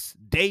Lance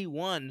day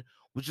one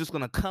was just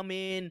going to come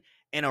in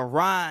and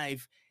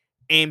arrive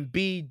and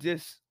be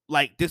this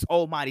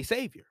almighty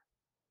savior.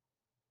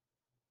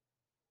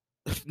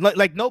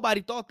 like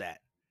nobody thought that.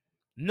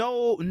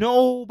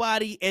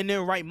 Nobody in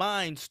their right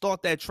minds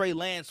thought that Trey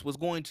Lance was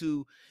going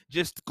to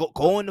just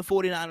go in the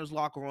 49ers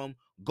locker room,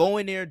 go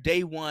in there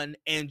day one,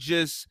 and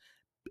just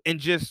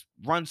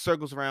run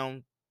circles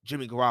around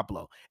Jimmy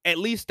Garoppolo. At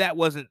least that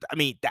wasn't,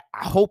 I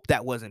hope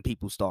that wasn't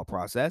people's thought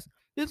process.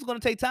 This is going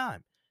to take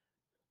time.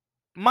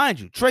 Mind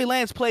you, Trey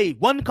Lance played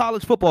 1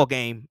 college football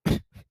game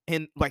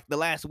in the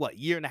last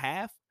year and a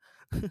half.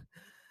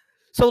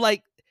 So I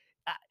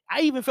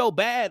even felt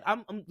bad.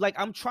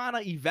 I'm trying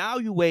to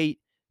evaluate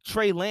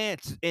Trey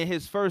Lance in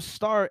his first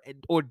start,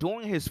 or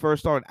during his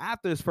first start,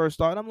 after his first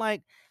start. I'm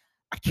like,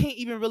 I can't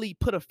even really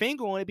put a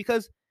finger on it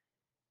because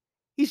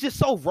he's just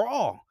so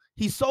raw.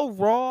 He's so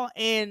raw,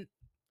 and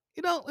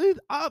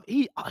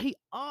he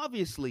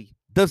obviously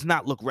does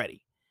not look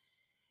ready,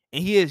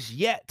 and he is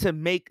yet to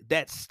make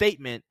that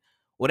statement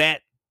or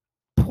that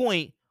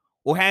point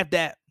or have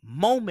that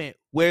moment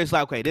where it's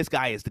like, okay, this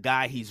guy is the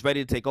guy. He's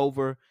ready to take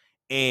over,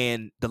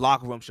 and the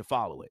locker room should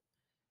follow it.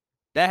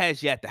 That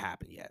has yet to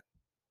happen yet.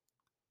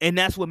 And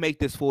that's what makes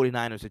this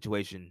 49er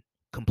situation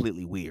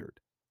completely weird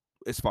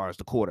as far as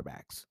the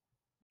quarterbacks.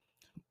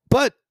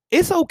 But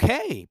it's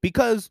okay,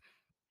 because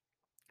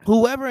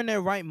whoever in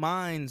their right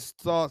minds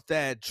thought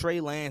that Trey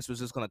Lance was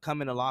just going to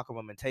come in the locker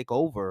room and take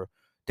over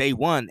day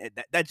one,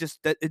 it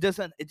just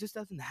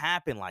doesn't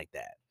happen like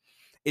that.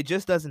 It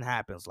just doesn't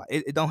happen.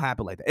 It don't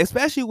happen like that.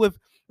 Especially with,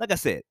 like I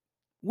said,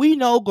 we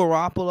know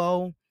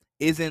Garoppolo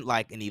isn't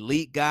like an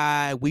elite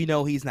guy. We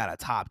know he's not a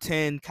top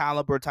 10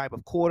 caliber type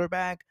of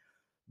quarterback,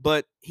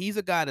 but he's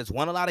a guy that's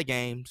won a lot of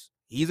games.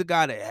 He's a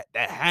guy that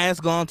has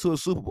gone to a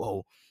Super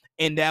Bowl,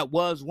 and that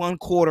was 1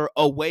 quarter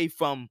away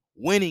from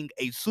winning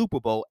a Super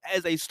Bowl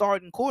as a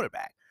starting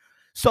quarterback.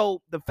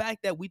 So the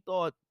fact that we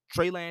thought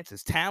Trey Lance,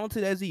 as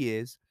talented as he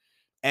is,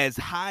 as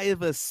high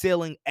of a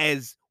ceiling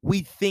as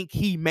we think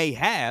he may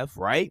have,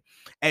 right?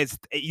 As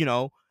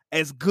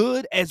as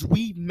good as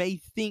we may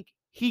think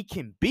he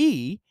can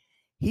be,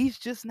 he's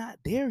just not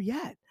there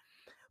yet.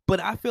 But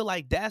I feel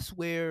like that's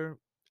where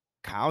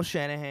Kyle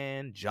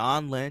Shanahan,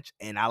 John Lynch,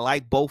 and I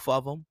like both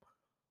of them.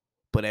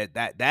 But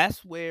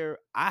that's where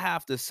I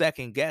have to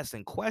second guess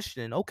and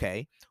question,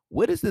 okay,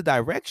 what is the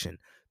direction?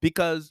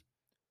 Because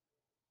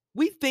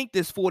we think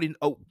this coming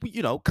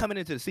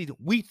into the season,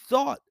 we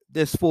thought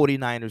this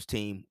 49ers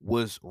team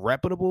was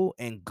reputable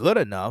and good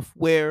enough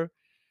where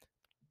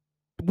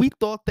we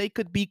thought they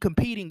could be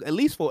competing at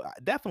least for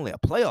definitely a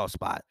playoff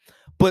spot,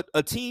 but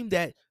a team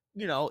that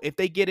if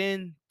they get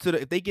into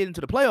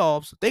the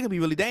playoffs, they can be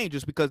really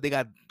dangerous because they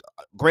got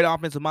great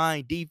offensive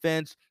mind,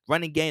 defense,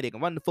 running game. They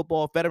can run the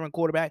football, veteran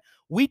quarterback.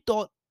 We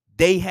thought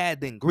they had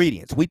the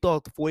ingredients. We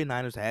thought the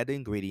 49ers had the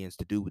ingredients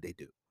to do what they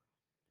do.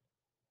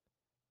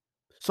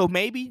 So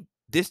maybe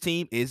this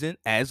team isn't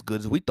as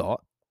good as we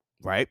thought,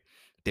 right?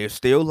 They're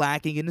still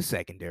lacking in the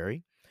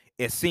secondary.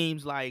 It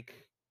seems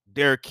like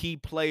their key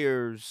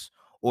players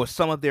or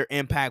some of their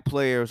impact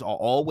players are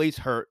always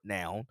hurt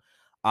now.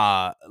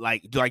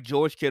 Like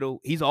George Kittle,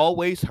 he's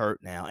always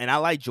hurt now, and I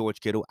like George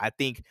Kittle. I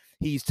think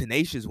he's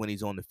tenacious when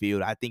he's on the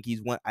field. I think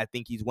he's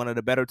one of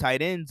the better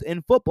tight ends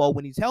in football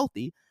when he's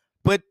healthy.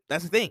 But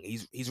that's the thing,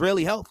 he's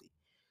rarely healthy.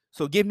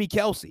 So give me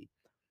Kelsey.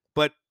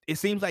 But it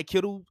seems like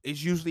Kittle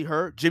is usually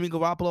hurt. Jimmy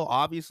Garoppolo,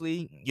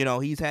 obviously,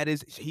 he's had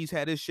his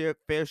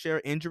fair share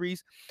of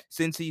injuries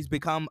since he's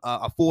become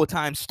a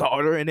full-time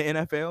starter in the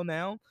NFL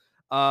now.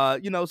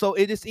 So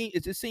it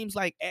just seems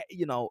like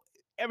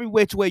every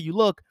which way you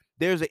look,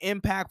 there's an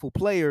impactful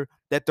player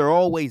that they're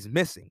always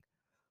missing.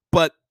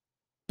 But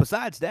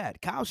besides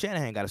that, Kyle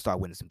Shanahan got to start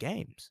winning some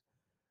games.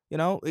 He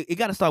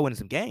got to start winning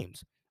some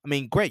games. I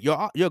mean, great,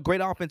 you're a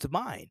great offensive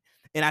mind,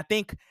 and I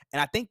think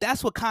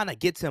that's what kind of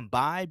gets him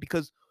by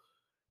because.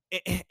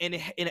 And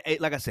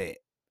like I said,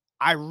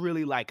 I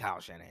really like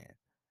Kyle Shanahan,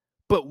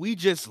 but we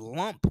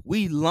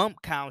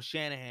lump Kyle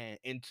Shanahan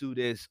into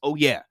this. Oh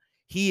yeah,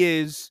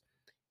 he's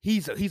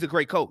a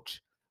great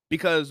coach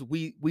because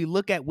we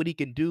look at what he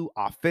can do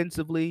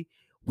offensively.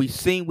 We've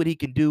seen what he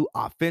can do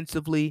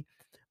offensively.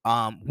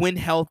 When a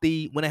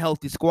healthy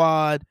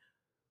squad.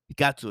 He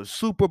got to a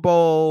Super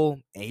Bowl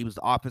and he was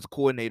the offensive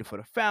coordinator for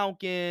the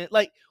Falcons.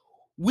 Like,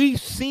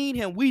 we've seen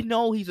him. We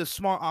know he's a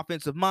smart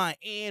offensive mind,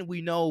 and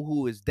we know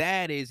who his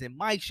dad is and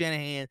Mike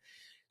Shanahan.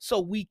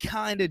 So we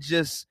kind of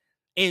just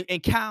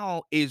and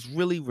Kyle is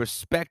really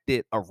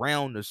respected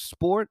around the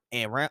sport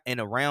and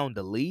around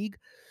the league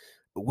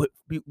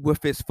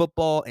with his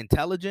football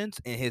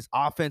intelligence and his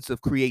offensive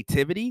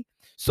creativity.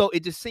 So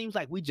it just seems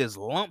like we just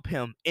lump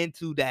him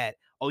into that.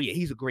 Oh yeah,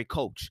 he's a great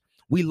coach.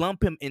 We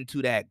lump him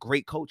into that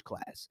great coach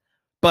class.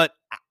 But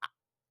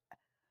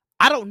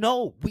I don't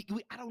know.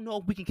 I don't know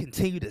if we can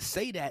continue to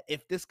say that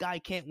if this guy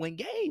can't win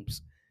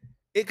games.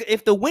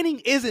 If the winning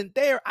isn't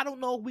there, I don't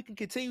know if we can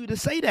continue to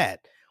say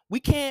that. We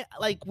can't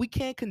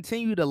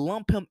continue to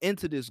lump him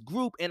into this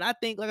group. And I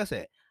think, like I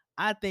said,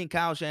 I think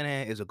Kyle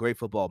Shanahan is a great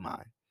football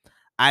mind.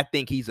 I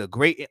think he's a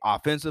great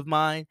offensive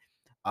mind.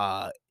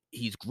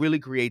 He's really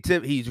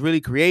creative. He's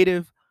really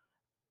creative.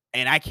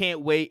 And I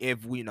can't wait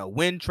if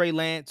when Trey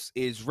Lance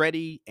is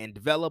ready and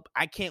developed.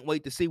 I can't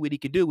wait to see what he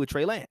can do with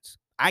Trey Lance.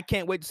 I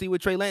can't wait to see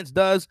what Trey Lance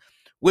does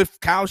with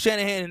Kyle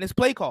Shanahan and his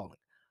play calling.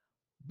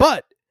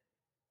 But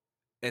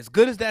as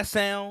good as that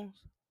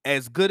sounds,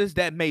 as good as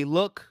that may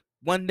look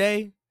one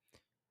day,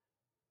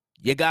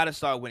 you got to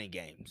start winning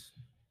games.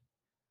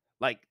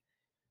 Like,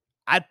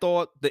 I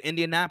thought the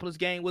Indianapolis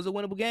game was a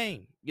winnable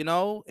game.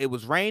 It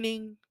was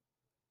raining.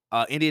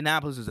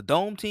 Indianapolis is a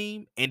dome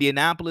team.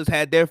 Indianapolis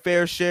had their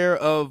fair share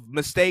of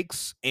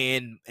mistakes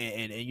and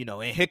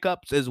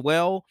hiccups as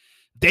well.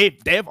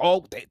 They've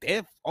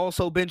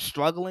also been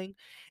struggling.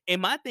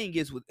 And my thing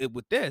is with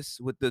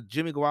the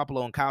Jimmy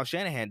Garoppolo and Kyle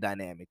Shanahan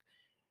dynamic,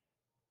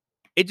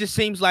 it just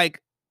seems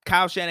like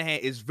Kyle Shanahan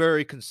is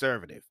very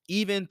conservative,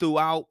 even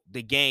throughout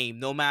the game,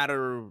 no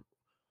matter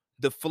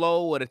the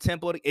flow or the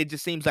tempo. It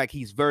just seems like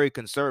he's very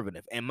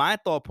conservative. And my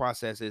thought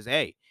process is,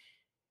 hey,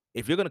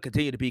 if you're going to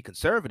continue to be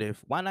conservative,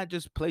 why not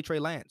just play Trey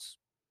Lance?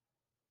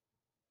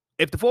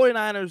 If the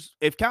 49ers,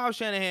 if Kyle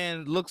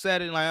Shanahan looks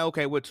at it like,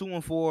 okay, we're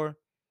 2-4,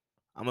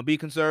 I'm going to be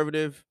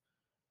conservative.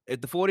 If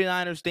the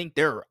 49ers think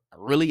they're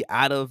really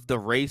out of the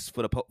race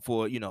for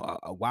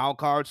a wild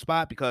card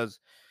spot because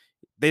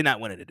they're not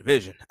winning the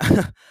division.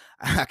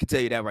 I can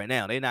tell you that right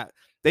now. They're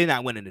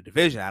not winning the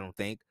division, I don't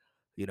think.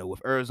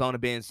 With Arizona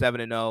being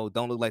 7-0,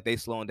 don't look like they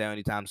slowing down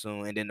anytime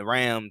soon. And then the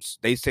Rams,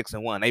 they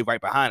 6-1. They right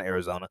behind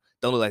Arizona.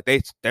 Don't look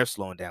like they're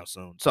slowing down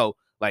soon. So,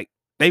 like,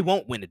 they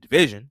won't win the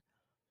division.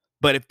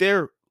 But if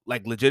they're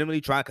like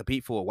legitimately trying to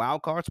compete for a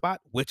wild card spot,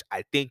 which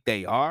I think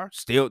they are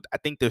still, I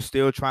think they're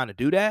still trying to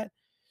do that,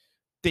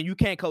 then you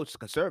can't coach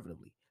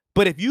conservatively.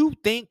 But if you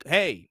think,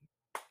 hey,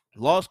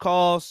 lost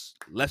cause,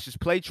 let's just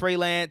play Trey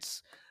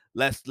Lance.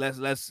 We're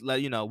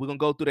gonna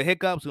go through the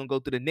hiccups, we're gonna go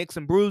through the nicks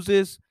and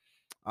bruises.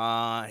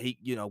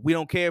 We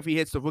don't care if he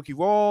hits the rookie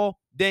roll.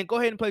 Then go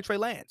ahead and play Trey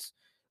Lance.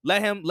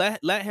 Let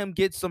him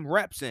get some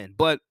reps in.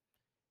 But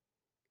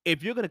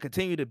if you're going to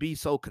continue to be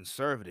so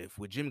conservative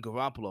with Jimmy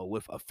Garoppolo,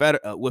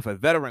 with a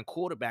veteran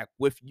quarterback,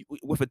 with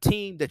a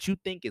team that you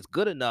think is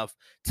good enough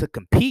to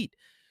compete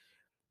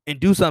and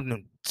do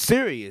something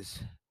serious,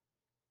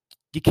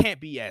 you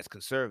can't be as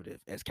conservative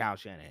as Kyle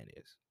Shanahan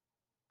is.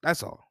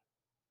 That's all.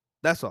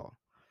 That's all.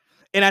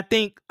 And I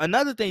think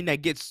another thing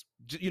that gets,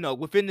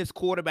 within this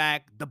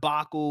quarterback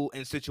debacle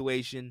and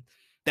situation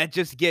that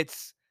just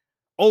gets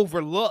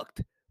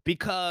overlooked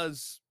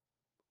because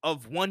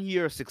of 1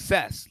 year of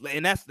success.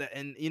 And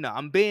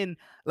I'm being,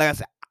 like I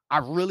said, I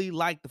really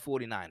like the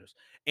 49ers.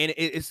 And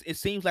it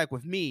seems like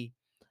with me,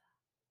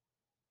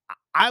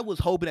 I was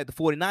hoping that the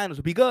 49ers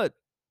would be good.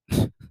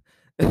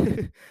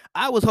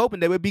 I was hoping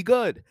they would be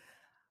good.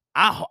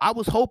 I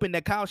was hoping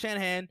that Kyle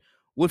Shanahan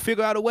would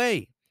figure out a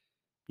way,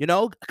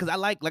 because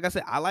like I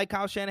said, I like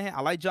Kyle Shanahan.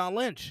 I like John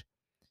Lynch.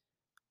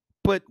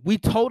 But we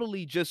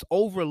totally just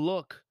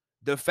overlook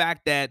the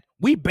fact that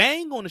we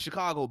bang on the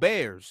Chicago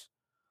Bears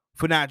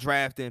for not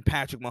drafting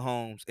Patrick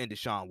Mahomes and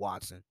Deshaun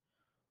Watson.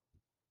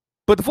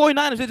 But the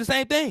 49ers did the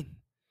same thing.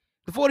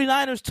 The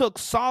 49ers took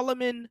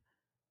Solomon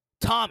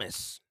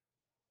Thomas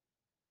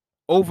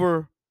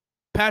over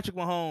Patrick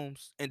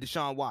Mahomes and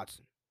Deshaun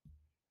Watson.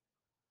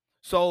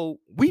 So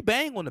we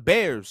bang on the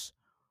Bears.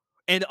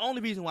 And the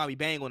only reason why we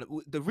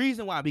the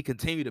reason why we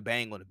continue to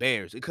bang on the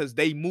Bears is because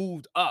they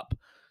moved up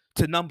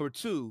to number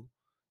 2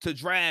 to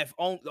draft,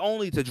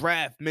 only to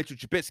draft Mitchell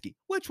Trubisky,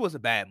 which was a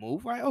bad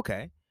move, right?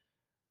 Okay.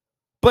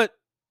 But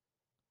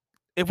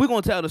if we're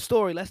going to tell the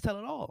story, let's tell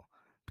it all.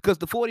 Because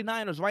the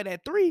 49ers right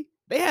at 3,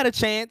 they had a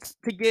chance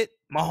to get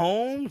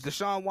Mahomes,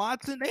 Deshaun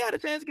Watson. They had a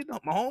chance to get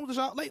Mahomes,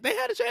 Deshaun. They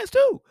had a chance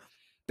too.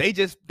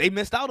 They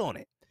missed out on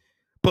it.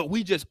 But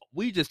we just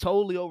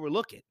totally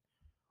overlook it.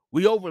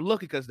 We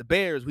overlook it because the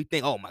Bears, we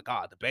think, oh my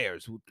God, the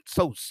Bears,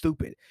 so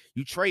stupid.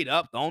 You trade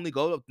up to only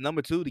go up to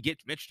number 2 to get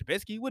Mitch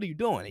Trubisky. What are you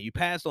doing? And you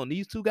passed on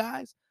these 2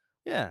 guys?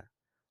 Yeah.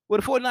 Well,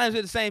 the 49ers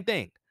did the same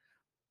thing.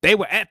 They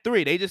were at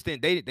 3. They just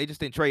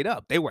didn't trade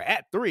up. They were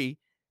at 3,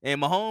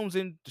 and Mahomes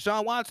and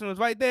Deshaun Watson was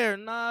right there.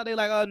 Nah, they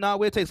like,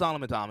 we'll take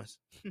Solomon Thomas.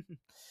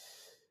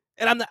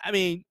 And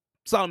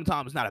Solomon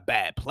Thomas is not a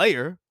bad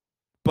player,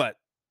 but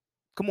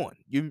come on,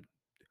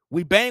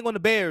 we bang on the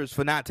Bears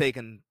for not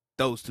taking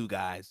those 2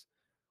 guys.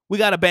 We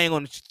got to bang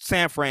on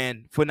San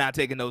Fran for not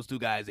taking those 2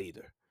 guys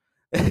either.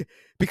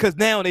 Because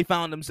now they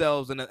found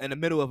themselves in the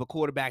middle of a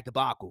quarterback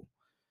debacle.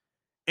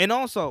 And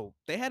also,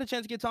 they had a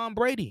chance to get Tom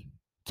Brady.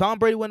 Tom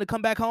Brady wanted to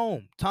come back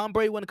home. Tom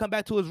Brady wanted to come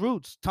back to his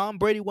roots. Tom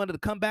Brady wanted to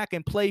come back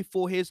and play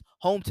for his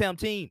hometown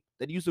team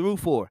that he used to root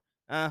for.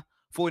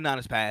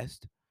 49ers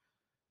passed.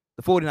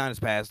 The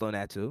 49ers passed on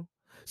that too.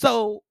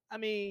 So,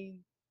 we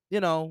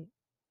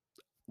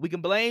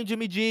can blame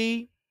Jimmy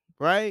G,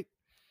 right?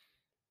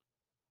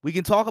 We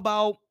can talk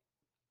about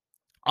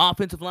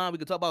offensive line. We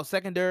can talk about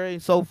secondary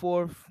and so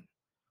forth.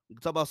 We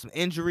can talk about some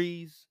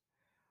injuries.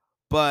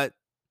 But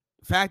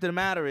the fact of the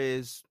matter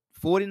is,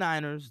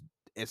 49ers,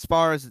 as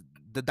far as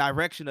the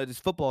direction of this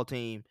football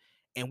team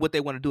and what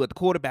they want to do at the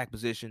quarterback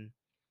position,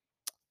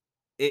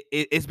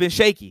 it's been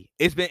shaky.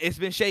 It's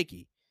been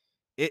shaky.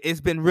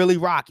 It's been really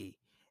rocky.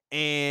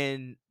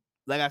 And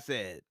like I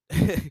said,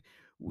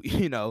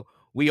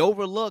 we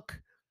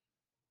overlook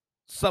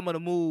some of the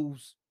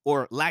moves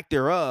or lack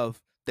thereof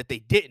that they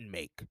didn't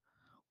make.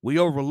 We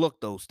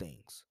overlook those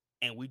things,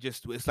 and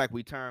it's like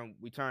we turn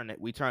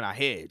our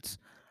heads.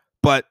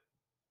 But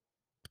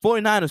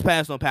 49ers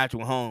passed on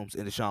Patrick Mahomes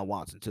and Deshaun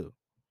Watson too.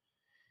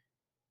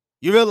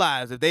 You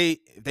realize if they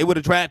would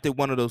have drafted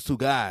one of those 2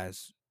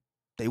 guys,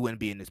 they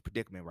wouldn't be in this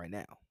predicament right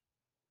now.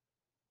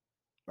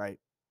 Right?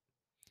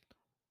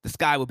 The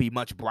sky would be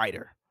much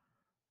brighter,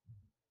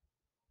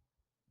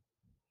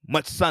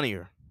 much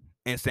sunnier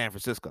in San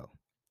Francisco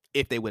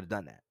if they would have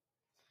done that.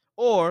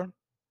 Or,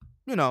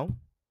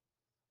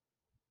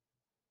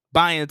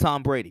 buying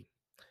Tom Brady.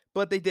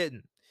 But they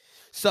didn't.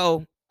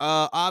 So,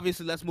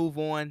 obviously, let's move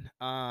on.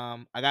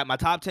 I got my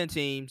top 10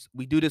 teams.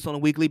 We do this on a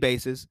weekly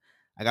basis.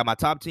 I got my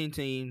top 10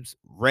 teams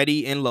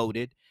ready and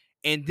loaded.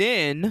 And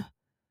then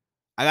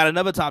I got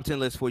another top 10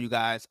 list for you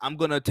guys. I'm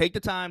going to take the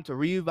time to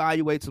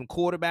reevaluate some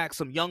quarterbacks,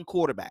 some young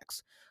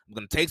quarterbacks. I'm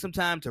going to take some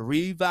time to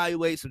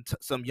reevaluate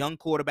some young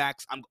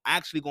quarterbacks. I'm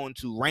actually going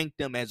to rank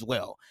them as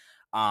well.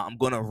 I'm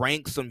going to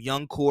rank some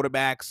young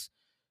quarterbacks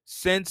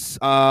since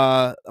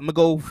I'm going to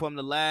go from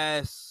the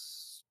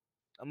last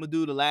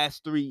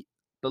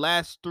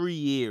three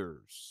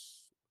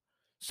years.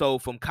 So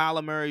from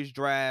Kyler Murray's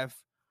draft,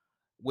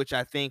 which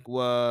I think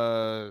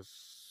was,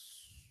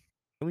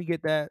 can we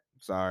get that?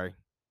 Sorry.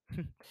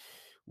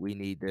 We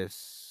need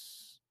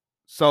this.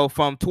 So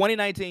from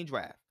 2019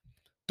 draft,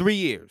 3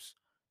 years,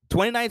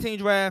 2019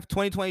 draft,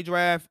 2020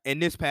 draft,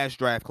 and this past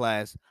draft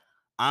class,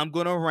 I'm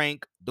going to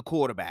rank the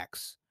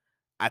quarterbacks.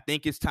 I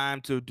think it's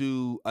time to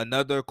do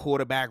another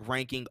quarterback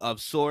ranking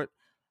of sort.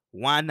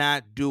 Why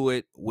not do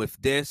it with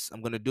this?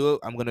 I'm going to do it.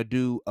 I'm going to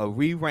do a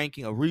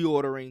re-ranking, a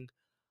reordering,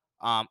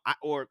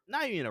 or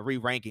not even a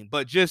re-ranking,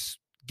 but just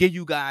give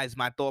you guys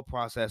my thought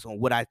process on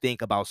what I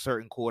think about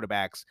certain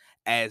quarterbacks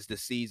as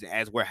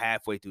we're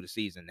halfway through the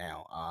season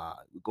now,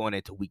 going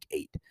into week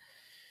 8.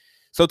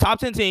 So top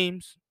 10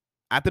 teams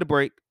after the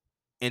break,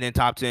 and then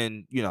top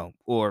 10,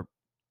 or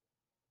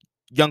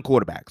young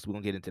quarterbacks. We're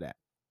gonna get into that.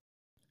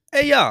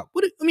 Hey y'all,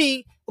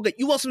 okay,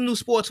 you want some new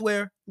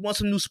sportswear? You want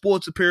some new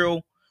sports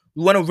apparel?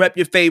 You want to rep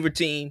your favorite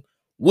team?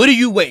 What are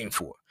you waiting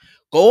for?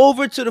 Go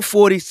over to the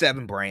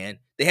 47 brand.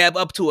 They have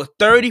up to a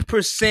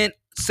 30%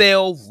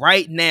 sale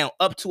right now.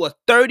 Up to a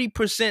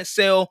 30%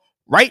 sale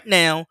right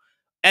now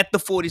at the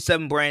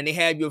 47 brand. They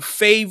have your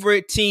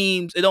favorite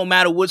teams. It don't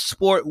matter what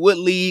sport, what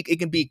league. It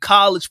can be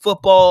college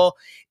football.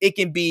 It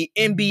can be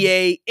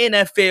NBA,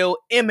 NFL,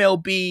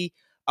 MLB,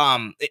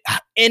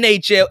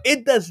 NHL.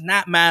 It does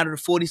not matter. The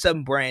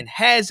 47 brand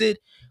has it.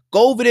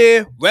 Go over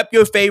there, rep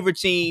your favorite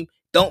team.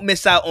 Don't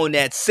miss out on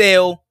that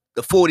sale.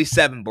 The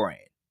 47 brand.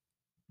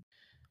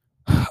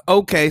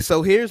 Okay,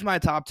 so here's my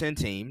top 10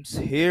 teams.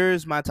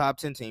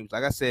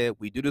 Like I said,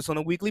 we do this on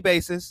a weekly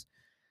basis.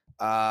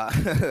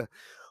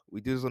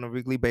 We do this on a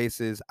weekly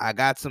basis. I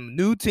got some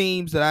new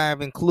teams that I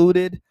have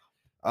included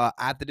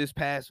after this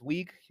past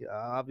week.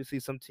 Obviously,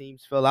 some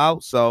teams fell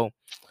out, so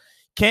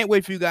can't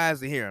wait for you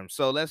guys to hear them.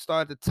 So let's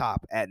start at the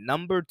top. At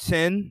number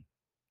 10,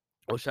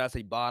 or should I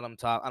say bottom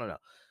top? I don't know.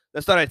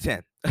 Let's start at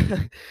 10.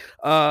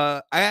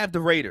 I have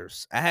the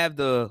Raiders. I have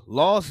the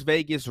Las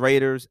Vegas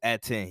Raiders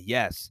at 10.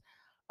 Yes.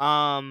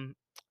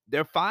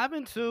 They're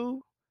 5-2.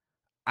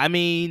 I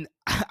mean,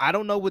 I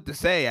don't know what to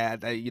say.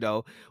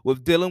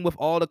 With dealing with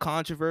all the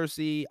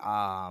controversy,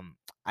 I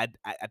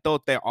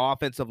thought their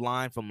offensive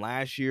line from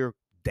last year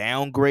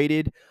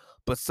downgraded,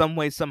 but some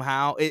way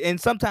somehow,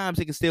 and sometimes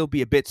it can still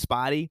be a bit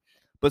spotty,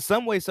 but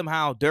some way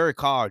somehow, Derek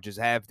Carr just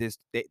have this.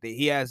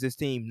 He has this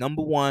team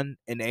number one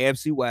in the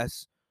AFC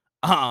West.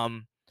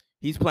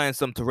 He's playing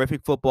some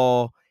terrific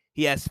football.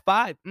 He has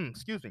five.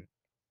 Excuse me.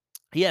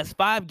 He has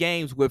 5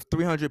 games with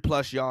 300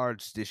 plus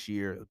yards this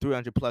year,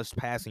 300 plus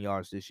passing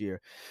yards this year.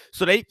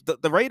 So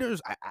the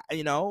Raiders,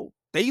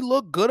 they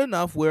look good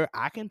enough where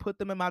I can put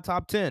them in my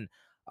top 10.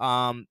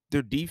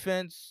 Their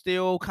defense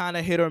still kind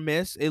of hit or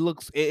miss. It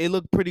looked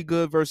pretty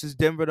good versus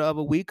Denver the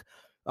other week.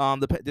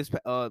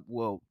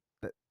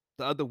 The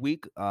other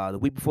week, the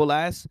week before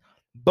last.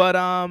 But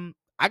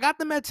I got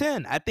them at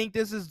 10. I think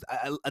this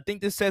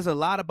says a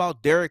lot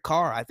about Derek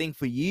Carr. I think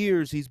for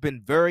years he's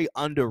been very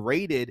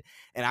underrated,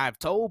 and I've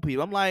told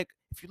people, I'm like,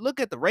 if you look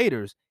at the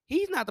Raiders,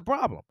 he's not the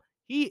problem.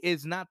 He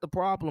is not the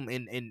problem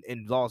in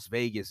Las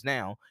Vegas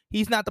now.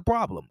 He's not the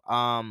problem.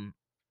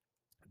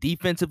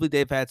 Defensively,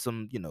 they've had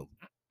some,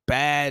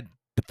 bad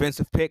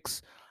defensive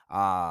picks.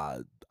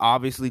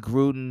 Obviously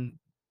Gruden,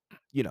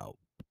 you know,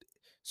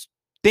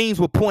 things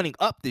were pointing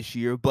up this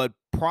year, but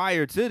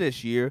prior to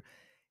this year,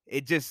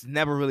 it just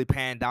never really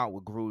panned out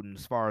with Gruden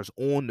as far as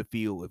on the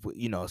field,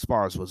 as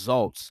far as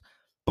results.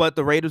 But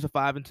the Raiders are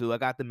 5-2. I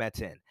got them at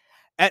 10.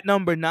 At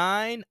number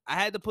 9, I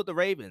had to put the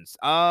Ravens.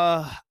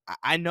 I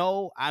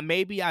know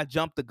I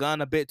jumped the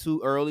gun a bit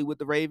too early with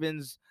the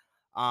Ravens.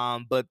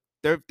 But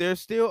they're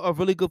still a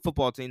really good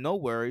football team. No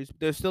worries.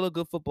 They're still a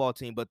good football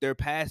team, but their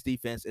pass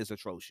defense is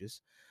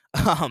atrocious.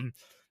 Um,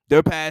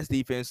 their pass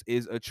defense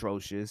is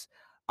atrocious.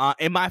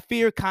 And my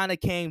fear kind of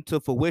came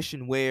to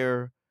fruition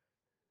where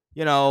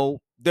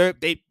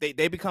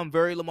they become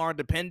very Lamar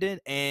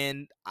dependent,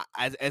 and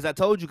as I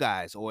told you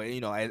guys, or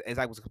as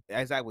I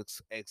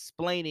was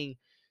explaining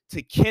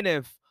to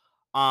Kenneth,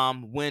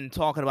 when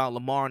talking about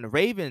Lamar and the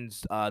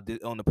Ravens,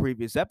 on the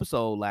previous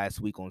episode last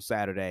week on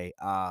Saturday,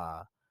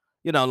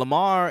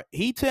 Lamar,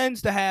 he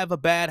tends to have a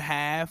bad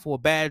half or a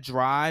bad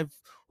drive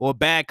or a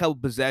bad couple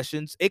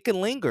possessions. It can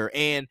linger,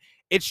 and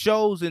it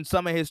shows in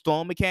some of his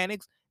throwing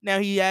mechanics. Now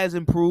he has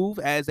improved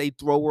as a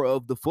thrower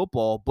of the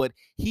football, but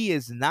he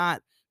is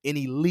not an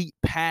elite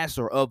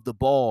passer of the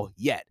ball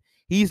yet.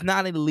 He's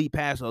not an elite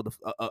passer of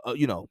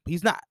the,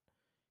 he's not.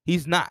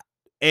 He's not.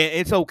 And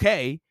it's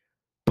okay,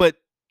 but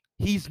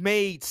he's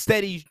made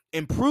steady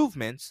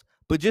improvements.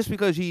 But just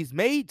because he's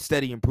made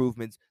steady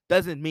improvements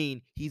doesn't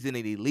mean he's in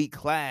an elite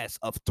class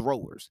of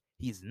throwers.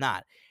 He's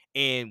not.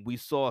 And we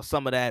saw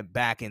some of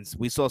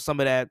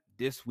that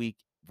this week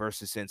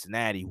versus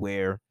Cincinnati,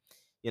 where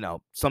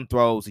some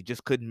throws he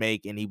just couldn't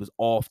make and he was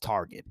off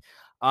target.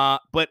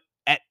 But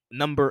at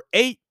number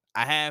 8,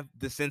 I have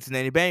the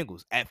Cincinnati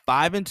Bengals at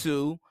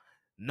 5-2,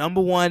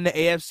 number 1 in the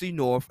AFC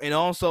North, and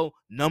also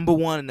number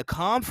 1 in the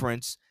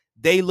conference.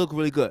 They look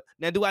really good.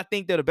 Now, do I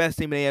think they're the best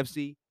team in the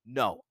AFC?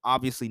 No,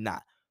 obviously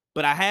not.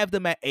 But I have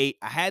them at 8.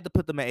 I had to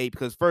put them at 8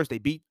 because first they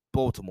beat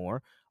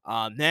Baltimore.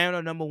 Now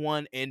they're number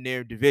 1 in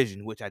their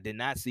division, which I did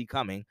not see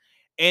coming.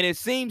 And it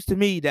seems to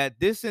me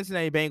that this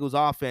Cincinnati Bengals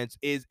offense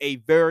is a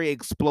very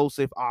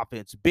explosive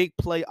offense, big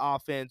play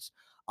offense.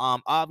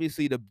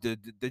 Obviously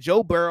the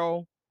Joe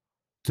Burrow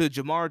to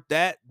Jamar,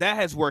 that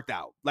has worked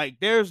out. Like,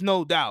 there's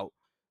no doubt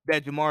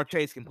that Jamar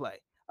Chase can play.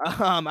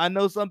 I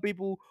know some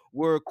people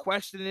were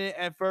questioning it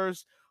at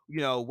first.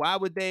 Why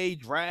would they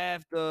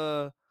draft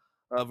a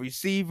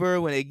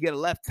receiver when they get a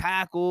left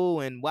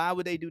tackle, and why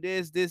would they do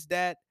this,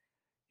 that?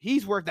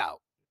 He's worked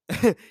out.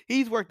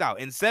 He's worked out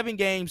in 7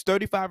 games,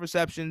 35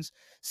 receptions,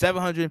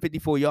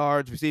 754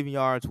 yards, receiving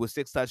yards with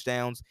 6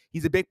 touchdowns.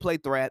 He's a big play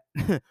threat.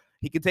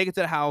 He can take it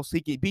to the house.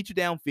 He can beat you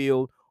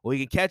downfield, or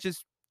he can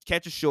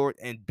catch a short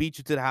and beat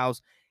you to the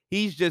house.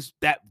 He's just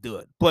that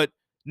good. But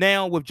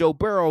now with Joe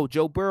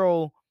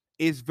Burrow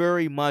is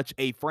very much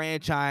a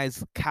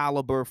franchise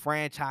caliber,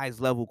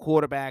 franchise level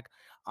quarterback.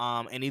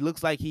 And he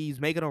looks like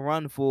he's making a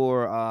run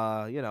for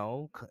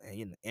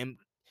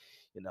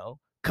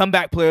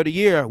comeback player of the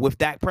year with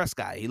Dak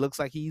Prescott. He looks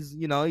like he's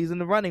in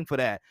the running for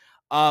that.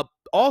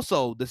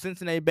 Also, the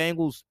Cincinnati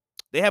Bengals,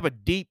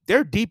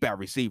 they're deep at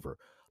receiver.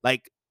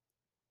 Like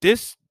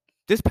this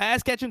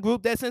pass catching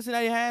group that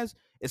Cincinnati has,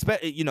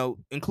 especially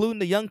including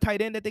the young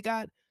tight end that they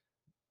got,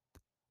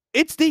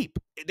 it's deep.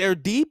 They're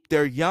deep.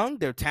 They're young.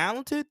 They're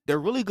talented. They're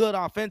really good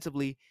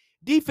offensively.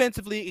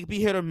 Defensively, it can be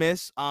hit or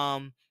miss.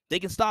 They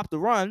can stop the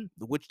run,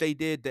 which they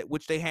did,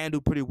 which they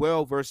handled pretty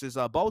well versus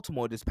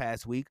Baltimore this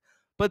past week.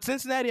 But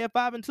Cincinnati at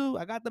 5-2,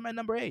 I got them at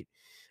number 8.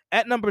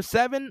 At number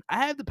 7,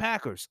 I have the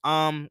Packers.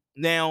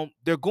 Now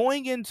they're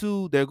going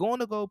to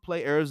go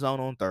play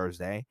Arizona on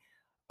Thursday.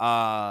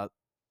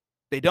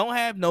 They don't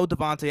have no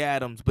Devontae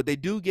Adams, but they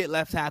do get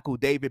left tackle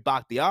David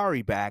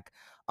Bakhtiari back.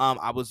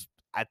 I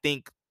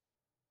think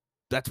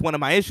that's one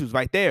of my issues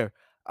right there.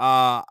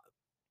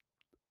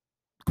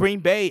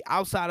 Green Bay,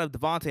 outside of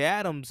Devontae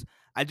Adams,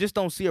 I just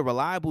don't see a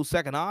reliable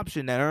second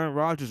option that Aaron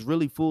Rodgers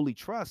really fully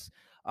trusts,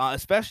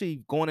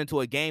 especially going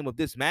into a game of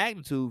this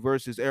magnitude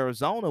versus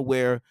Arizona,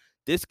 where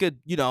this could,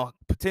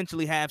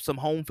 potentially have some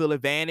home field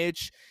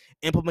advantage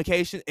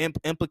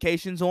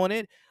implications on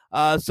it.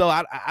 So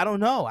I don't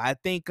know. I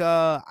think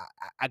I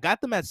got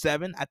them at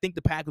 7. I think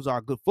the Packers are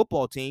a good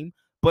football team,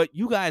 but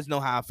you guys know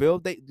how I feel.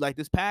 They like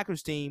this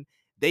Packers team.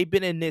 They've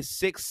been in this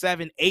 6,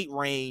 7, 8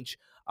 range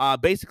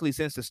basically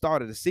since the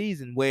start of the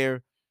season,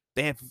 where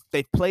they've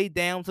played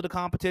down to the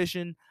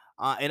competition,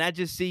 and I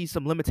just see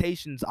some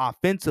limitations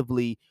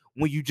offensively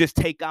when you just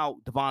take out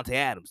Devontae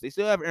Adams. They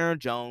still have Aaron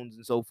Jones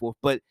and so forth,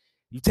 but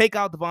you take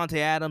out Devontae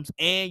Adams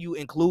and you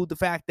include the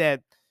fact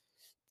that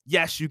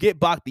yes, you get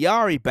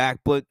Bakhtiari back,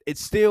 but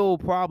it's still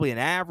probably an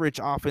average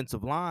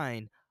offensive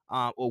line,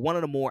 or one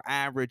of the more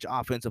average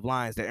offensive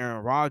lines that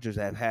Aaron Rodgers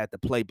have had to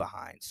play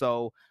behind.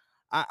 So,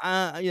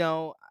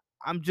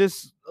 I'm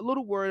just a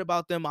little worried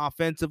about them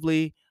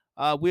offensively.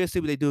 We'll see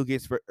what they do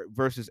against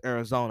versus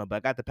Arizona, but I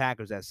got the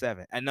Packers at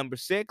 7. At number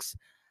 6,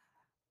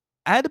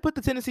 I had to put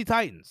the Tennessee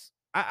Titans.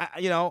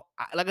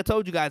 Like I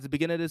told you guys at the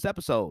beginning of this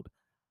episode,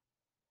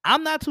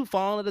 I'm not too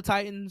fond of the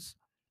Titans.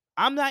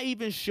 I'm not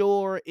even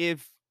sure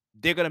if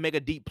they're gonna make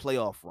a deep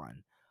playoff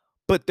run,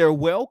 but they're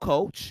well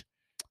coached.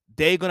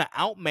 They're gonna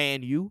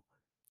outman you.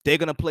 They're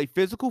gonna play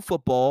physical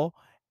football.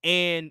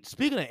 And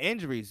speaking of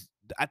injuries,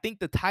 I think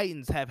the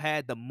Titans have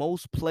had the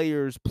most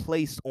players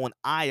placed on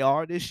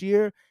IR this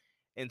year.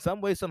 In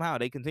some way, somehow,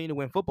 they continue to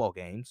win football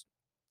games.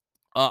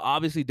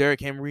 Obviously,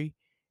 Derrick Henry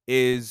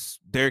is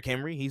Derrick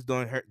Henry. He's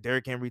doing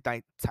Derrick Henry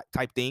type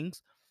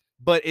things.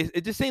 But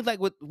it just seems like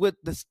with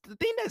the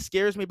thing that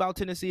scares me about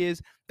Tennessee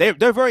is they're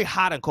very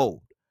hot and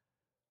cold.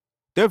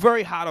 They're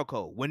very hot or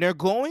cold. When they're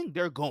going,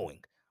 they're going.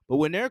 But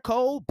when they're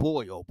cold,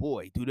 boy, oh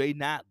boy, they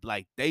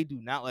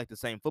do not like the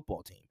same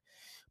football team.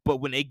 But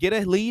when they get a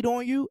lead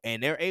on you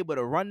and they're able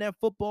to run that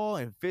football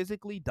and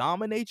physically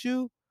dominate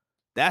you,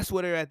 that's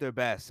where they're at their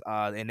best.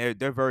 And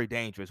they're very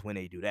dangerous when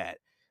they do that.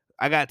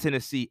 I got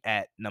Tennessee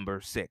at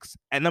number 6.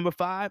 At number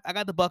 5, I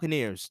got the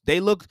Buccaneers. They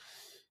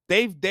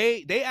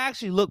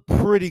actually look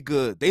pretty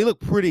good. They look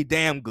pretty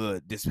damn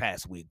good this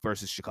past week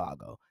versus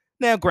Chicago.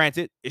 Now,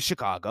 granted, it's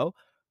Chicago,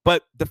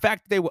 but the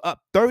fact that they were up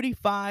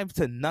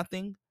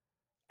 35-0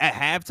 at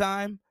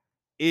halftime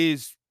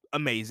is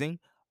amazing.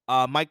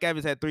 Mike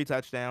Evans had 3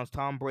 touchdowns.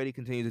 Tom Brady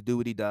continues to do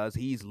what he does.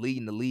 He's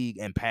leading the league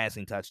in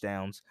passing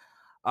touchdowns.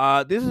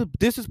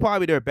 This is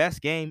probably their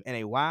best game in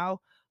a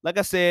while. Like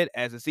I said,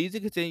 as the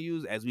season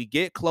continues, as we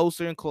get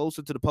closer and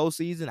closer to the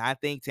postseason, I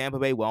think Tampa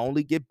Bay will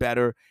only get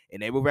better, and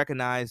they will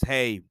recognize,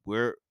 hey,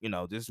 this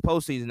is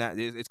postseason now.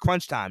 It's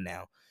crunch time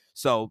now.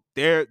 So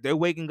they're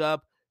waking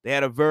up. They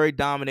had a really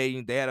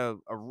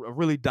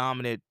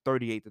dominant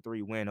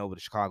 38-3 win over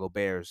the Chicago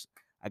Bears.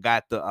 I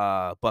got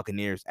the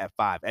Buccaneers at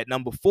 5. At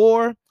number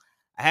 4,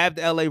 I have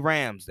the LA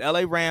Rams. The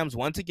LA Rams,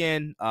 once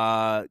again,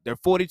 they're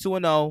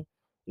 42-0,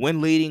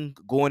 win leading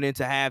going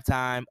into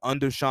halftime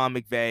under Sean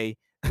McVay.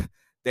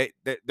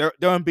 They're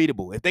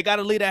unbeatable. If they got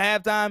a lead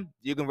at halftime,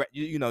 you can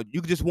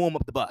just warm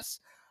up the bus.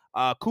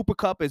 Cooper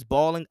Kupp is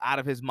balling out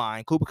of his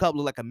mind. Cooper Kupp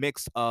look like a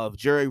mix of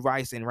Jerry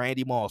Rice and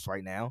Randy Moss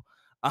right now.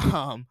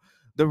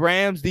 The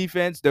Rams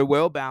defense, they're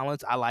well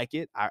balanced. I like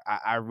it.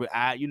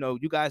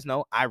 You guys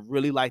know I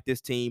really like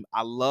this team.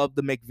 I love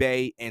the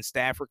McVay and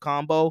Stafford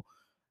combo.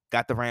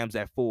 Got the Rams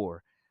at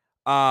 4.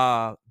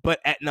 But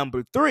at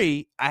number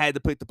 3, I had to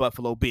pick the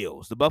Buffalo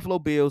Bills. The Buffalo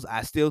Bills,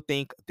 I still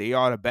think they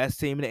are the best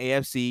team in the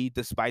AFC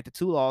despite the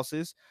 2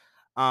 losses.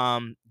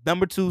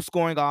 Number 2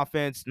 scoring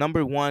offense,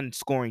 number 1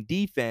 scoring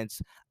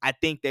defense. I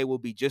think they will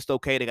be just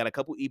okay. They got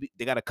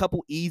a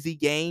couple easy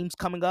games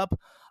coming up.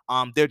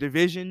 Their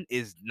division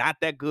is not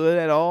that good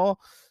at all,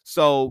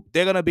 so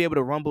they're gonna be able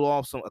to rumble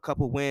off a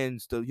couple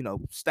wins to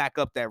stack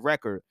up that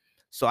record.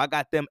 So I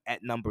got them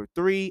at number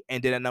 3,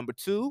 and then at number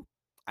 2,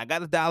 I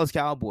got the Dallas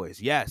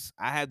Cowboys. Yes,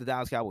 I have the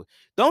Dallas Cowboys.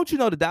 Don't you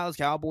know the Dallas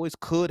Cowboys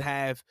could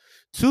have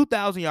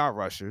 2,000-yard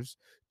rushers,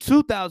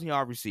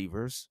 2,000-yard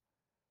receivers?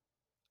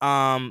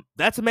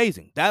 That's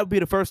amazing. That would be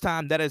the first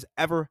time that has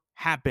ever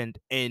happened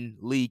in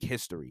league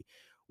history.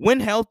 When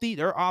healthy,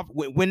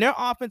 when their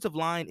offensive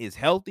line is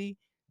healthy,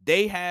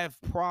 they have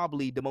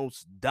probably the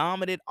most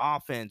dominant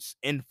offense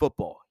in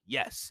football.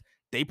 Yes,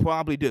 they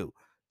probably do.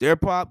 They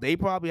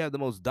probably have the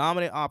most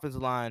dominant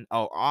offensive line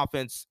or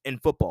offense in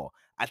football.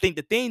 I think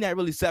the thing that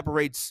really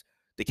separates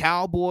the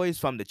Cowboys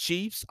from the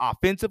Chiefs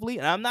offensively,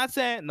 and I'm not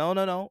saying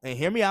no, and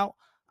hear me out.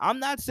 I'm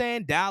not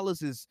saying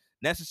Dallas is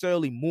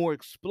necessarily more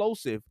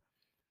explosive,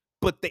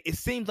 but it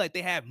seems like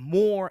they have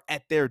more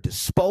at their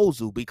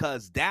disposal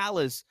because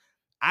Dallas,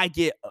 I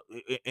get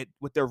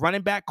with their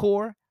running back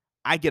core,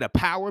 I get a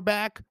power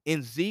back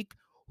in Zeke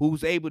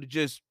who's able to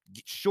just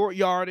get short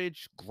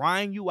yardage,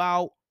 grind you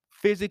out,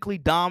 physically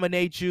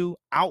dominate you,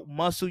 out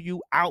muscle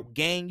you, out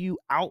gang you,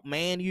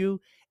 outman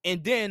you.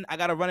 And then I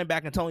got a running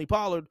back in Tony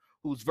Pollard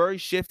who's very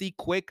shifty,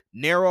 quick,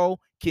 narrow,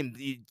 he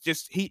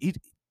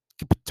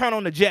can turn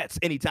on the Jets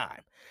anytime.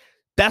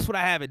 That's what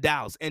I have at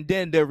Dallas. And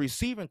then the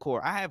receiving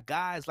core, I have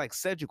guys like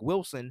Cedric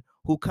Wilson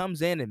who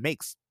comes in and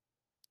makes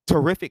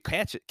terrific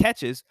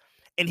catches,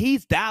 and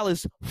he's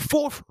Dallas'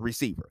 fourth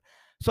receiver.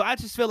 So I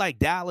just feel like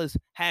Dallas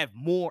have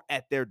more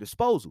at their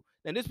disposal.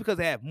 And just because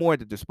they have more at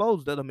their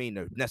disposal doesn't mean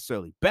they're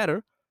necessarily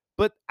better,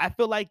 but I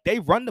feel like they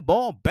run the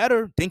ball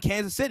better than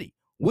Kansas City,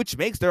 which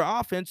makes their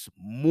offense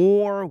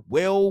more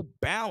well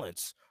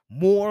balanced,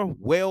 more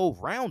well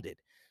rounded.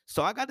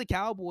 So I got the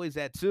Cowboys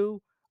at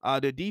 2.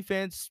 Their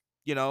defense,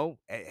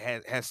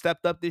 has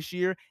stepped up this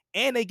year,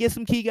 and they get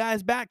some key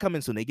guys back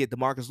coming soon. They get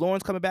DeMarcus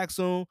Lawrence coming back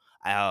soon.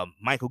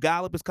 Michael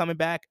Gallup is coming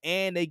back,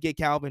 and they get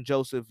Calvin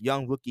Joseph,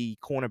 young rookie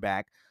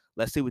cornerback.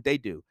 Let's see what they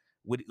do,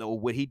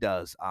 what he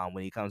does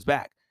when he comes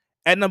back.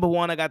 At number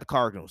 1, I got the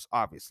Cardinals,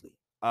 obviously.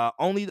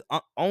 Only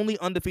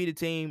undefeated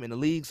team in the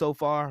league so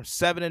far,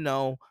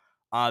 7-0.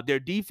 Their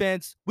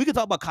defense, we could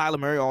talk about Kyler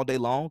Murray all day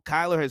long.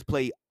 Kyler has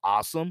played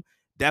awesome,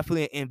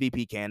 definitely an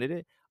MVP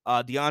candidate.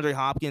 DeAndre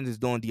Hopkins is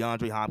doing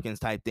DeAndre Hopkins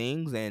type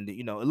things, and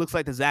it looks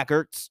like the Zach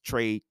Ertz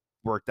trade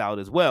worked out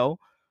as well.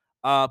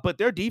 But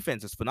their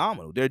defense is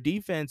phenomenal. Their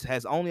defense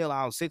has only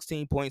allowed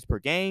 16 points per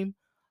game.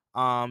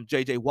 The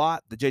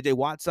JJ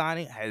Watt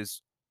signing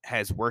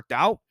has worked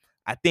out.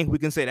 I think we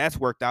can say that's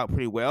worked out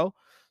pretty well.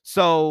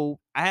 So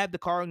I have the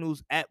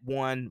Cardinals at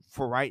 1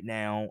 for right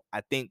now.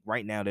 I think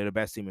right now they're the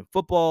best team in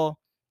football.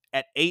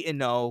 At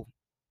 8-0,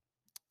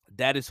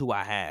 that is who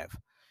I have.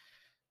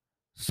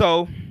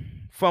 So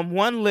from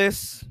one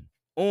list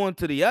on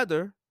to the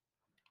other,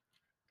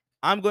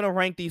 I'm going to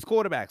rank these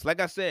quarterbacks.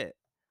 Like I said,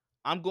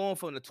 I'm going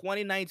from the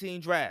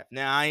 2019 draft.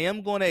 Now, I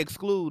am going to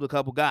exclude a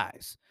couple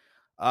guys.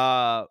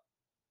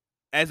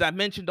 As I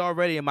mentioned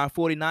already in my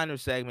 49ers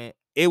segment,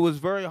 it was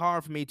very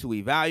hard for me to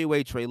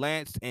evaluate Trey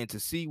Lance and to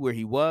see where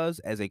he was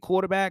as a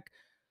quarterback.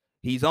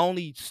 He's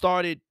only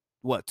started,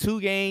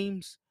 2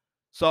 games?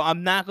 So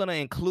I'm not going to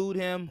include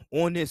him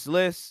on this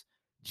list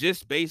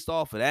just based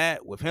off of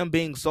that. With him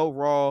being so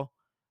raw,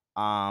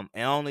 and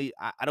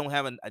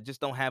I just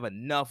don't have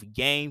enough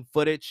game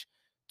footage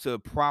to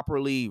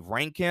properly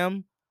rank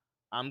him.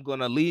 I'm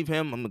gonna leave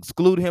him. I'm gonna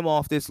exclude him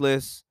off this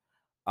list.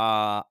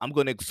 I'm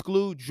gonna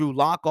exclude Drew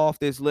Lock off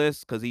this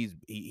list because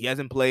he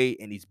hasn't played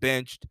and he's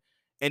benched.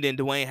 And then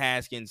Dwayne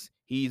Haskins,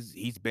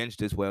 he's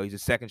benched as well. He's a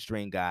second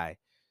string guy.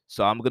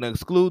 So I'm gonna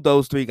exclude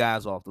those 3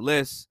 guys off the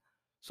list.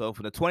 So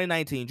for the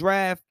 2019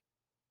 draft,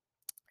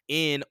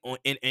 in on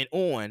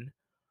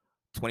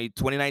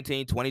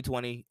 2019,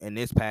 2020, and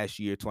this past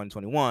year,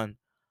 2021,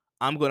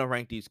 I'm going to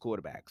rank these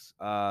quarterbacks.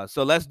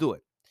 So let's do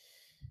it.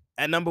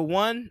 At number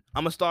 1,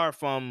 I'm going to start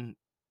from,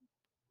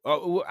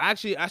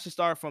 actually, I should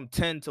start from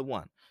 10 to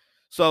 1.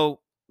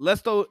 So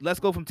let's go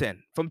from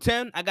 10. From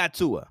 10, I got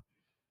Tua.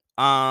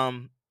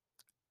 I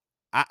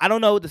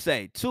don't know what to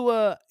say.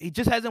 Tua, he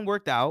just hasn't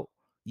worked out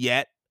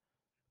yet.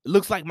 It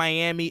looks like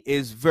Miami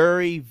is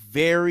very,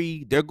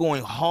 they're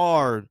going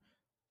hard.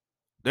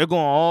 They're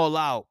going all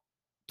out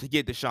to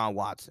get Deshaun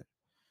Watson.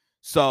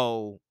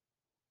 So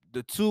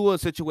the Tua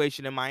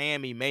situation in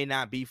Miami may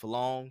not be for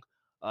long.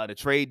 The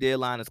trade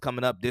deadline is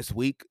coming up this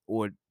week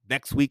or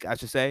next week, I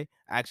should say.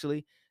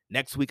 Actually,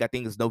 next week I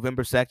think is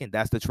November 2nd.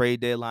 That's the trade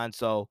deadline.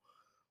 So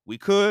we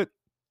could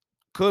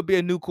be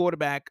a new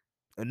quarterback,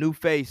 a new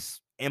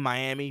face in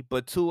Miami.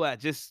 But Tua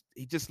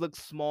he just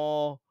looks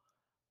small.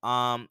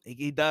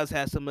 He does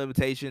have some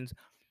limitations.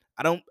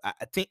 I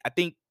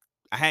think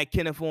I had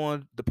Kenneth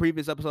on the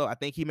previous episode. I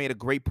think he made a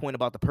great point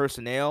about the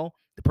personnel.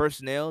 The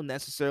personnel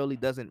necessarily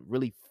doesn't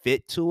really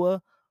fit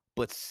Tua,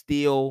 but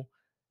still,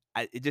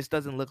 it just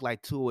doesn't look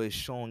like Tua is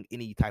showing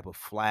any type of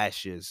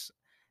flashes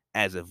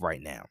as of right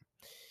now.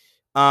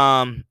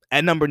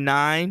 At number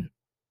 9,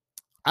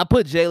 I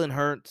put Jalen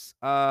Hurts.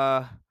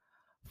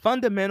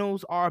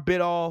 Fundamentals are a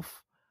bit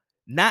off.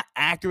 not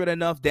accurate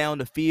enough down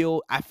the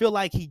field. I feel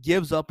like he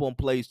gives up on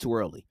plays too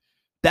early.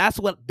 That's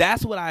what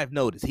I've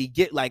noticed. He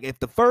get like if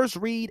the first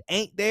read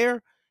ain't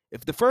there,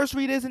 if the first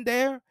read isn't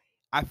there,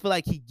 I feel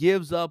like he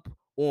gives up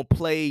on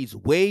plays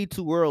way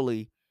too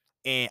early.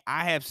 And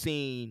I have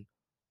seen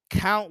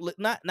countless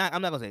not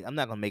I'm not gonna say I'm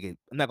not gonna make it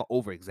I'm not gonna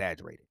over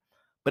exaggerate it.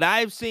 But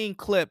I've seen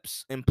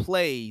clips and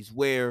plays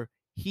where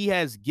he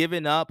has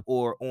given up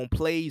or on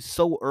plays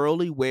so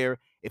early where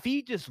if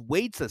he just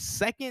waits a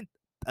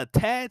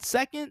tad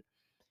second,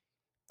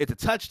 it's a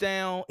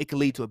touchdown. It can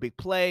lead to a big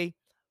play,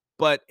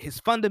 but his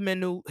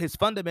fundamentals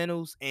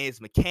and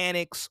his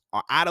mechanics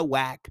are out of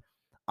whack.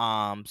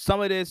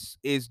 Some of this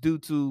is due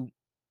to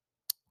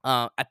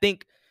I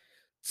think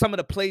some of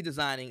the play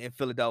designing in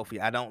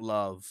Philadelphia I don't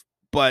love,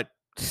 but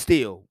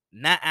still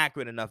not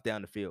accurate enough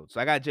down the field.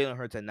 So I got Jalen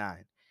Hurts at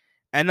 9.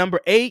 At number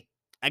 8,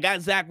 I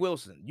got Zach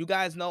Wilson. You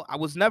guys know I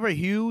was never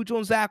huge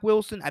on Zach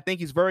Wilson. I think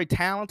he's very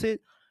talented.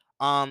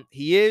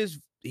 He is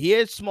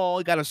small.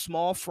 He got a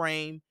small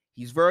frame.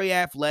 He's very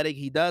athletic.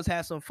 He does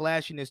have some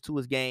flashiness to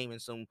his game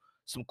and some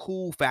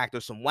cool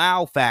factor, some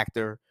wow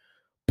factor.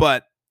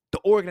 But the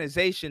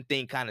organization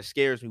thing kind of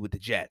scares me with the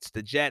Jets.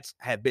 The Jets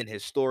have been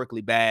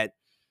historically bad.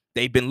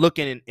 They've been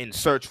looking in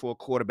search for a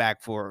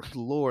quarterback for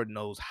Lord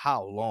knows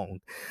how long.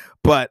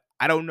 But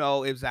I don't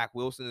know if Zach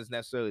Wilson is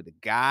necessarily the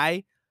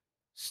guy.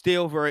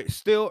 Still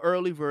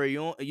early, very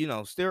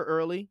young, still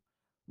early.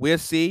 We'll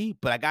see.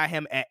 But I got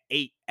him at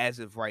 8 as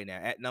of right now.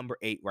 At number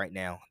 8 right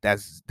now.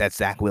 That's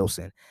Zach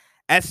Wilson.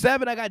 At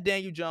 7, I got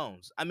Daniel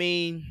Jones. I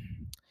mean,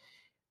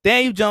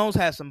 Daniel Jones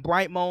has some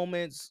bright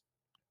moments.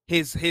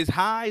 His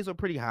highs are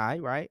pretty high,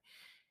 right?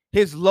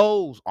 His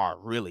lows are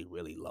really,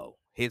 really low.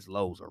 His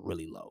lows are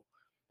really low.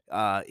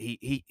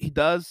 He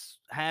does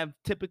have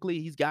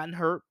typically he's gotten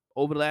hurt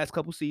over the last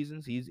couple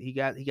seasons. He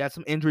got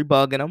some injury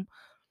bug in him.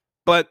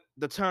 But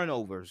the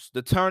turnovers.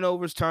 Does it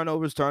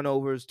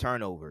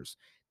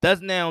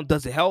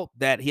help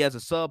that he has a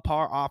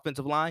subpar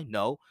offensive line?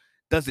 No.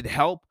 Does it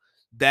help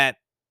that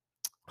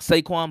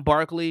Saquon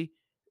Barkley,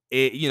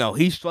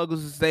 he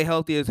struggles to stay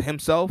healthy as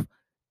himself?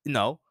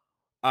 No.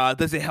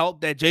 Does it help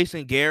that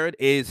Jason Garrett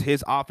is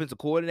his offensive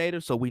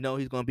coordinator, so we know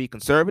he's going to be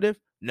conservative?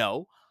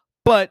 No.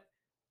 But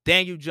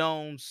Daniel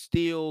Jones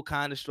still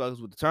kind of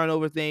struggles with the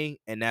turnover thing,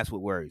 and that's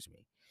what worries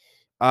me.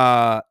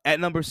 At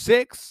number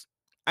 6,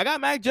 I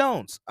got Mac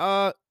Jones.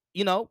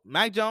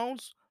 Mac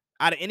Jones,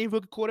 out of any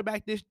rookie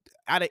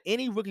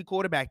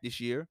quarterback this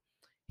year,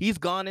 he's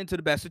gone into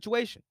the best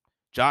situation.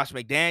 Josh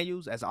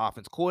McDaniels as an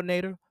offense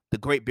coordinator, the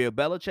great Bill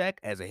Belichick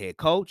as a head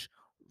coach,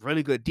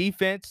 really good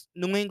defense.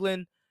 New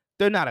England,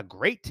 they're not a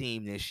great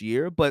team this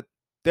year, but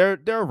they're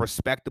a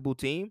respectable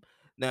team.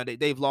 Now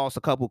they've lost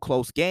a couple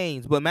close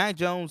games, but Mac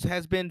Jones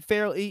has been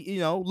fairly,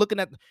 looking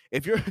at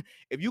if you're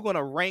if you're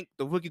gonna rank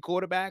the rookie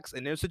quarterbacks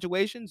in their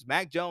situations,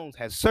 Mac Jones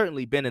has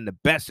certainly been in the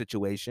best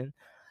situation.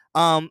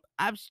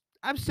 I've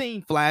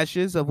seen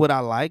flashes of what I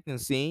like and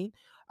seen.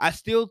 I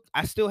still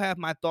have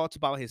my thoughts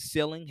about his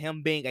ceiling,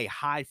 him being a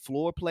high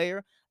floor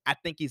player. I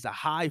think he's a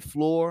high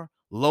floor,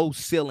 low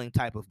ceiling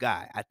type of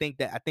guy. I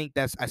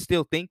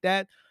still think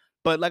that.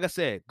 But like I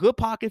said, good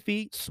pocket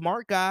feet,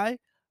 smart guy,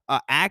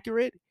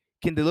 accurate,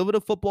 can deliver the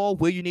football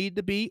where you need it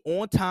to be,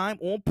 on time,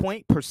 on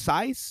point,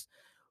 precise.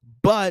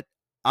 But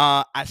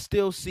I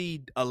still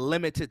see a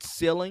limited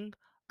ceiling.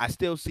 I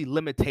still see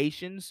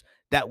limitations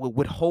that would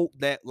withhold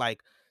that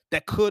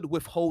could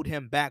withhold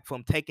him back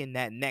from taking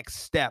that next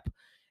step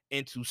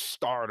into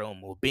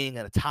stardom or being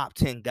a top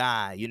 10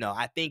 guy.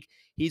 I think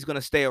he's going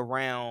to stay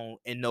around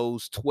in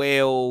those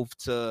 12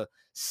 to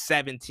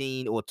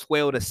 17 or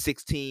 12 to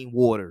 16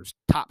 waters,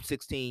 top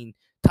 16,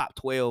 top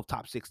 12,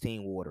 top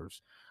 16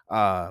 waters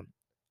uh,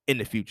 in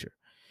the future.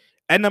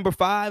 At number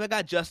 5, I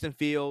got Justin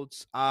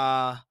Fields.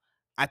 I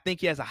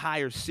think he has a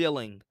higher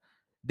ceiling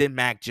than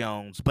Mac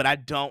Jones, but I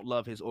don't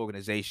love his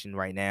organization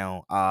right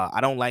now.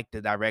 I don't like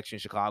the direction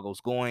Chicago's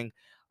going.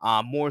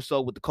 More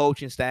so with the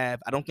coaching staff.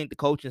 I don't think the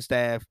coaching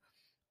staff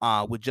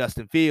with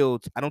Justin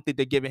Fields, I don't think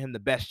they're giving him the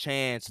best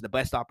chance, the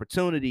best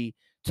opportunity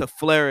to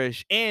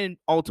flourish and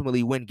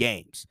ultimately win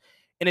games.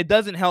 And it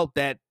doesn't help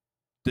that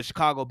the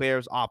Chicago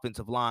Bears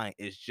offensive line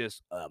is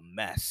just a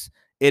mess.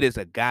 It is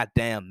a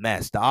goddamn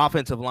mess. The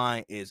offensive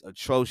line is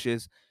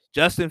atrocious.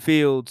 Justin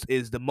Fields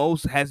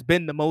has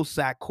been the most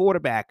sacked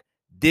quarterback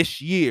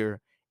this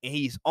year, and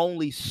he's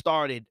only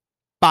started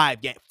 4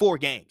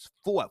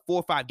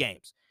 or 5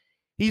 games.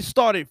 He's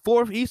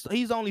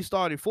only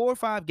started 4 or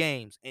 5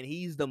 games, and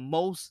he's the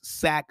most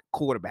sacked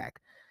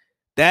quarterback.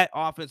 That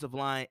offensive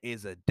line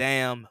is a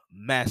damn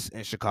mess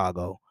in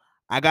Chicago.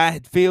 I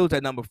got Fields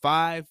at number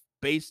 5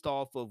 based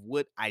off of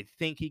what I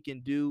think he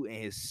can do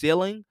in his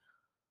ceiling.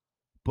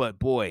 But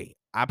boy,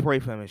 I pray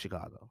for him in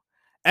Chicago.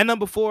 At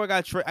number 4,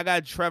 I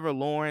got Trevor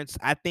Lawrence.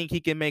 I think he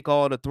can make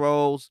all the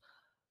throws.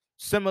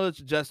 Similar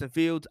to Justin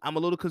Fields, I'm a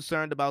little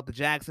concerned about the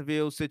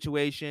Jacksonville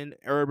situation. Is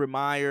Urban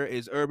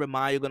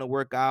Meyer going to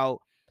work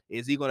out?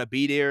 Is he going to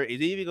be there? Is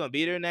he even going to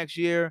be there next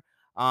year?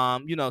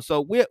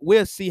 So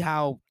we'll see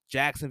how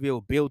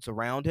Jacksonville builds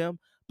around him.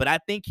 But I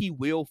think he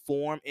will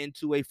form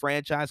into a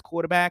franchise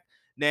quarterback.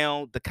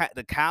 Now,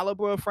 the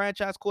caliber of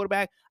franchise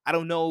quarterback, I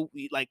don't know.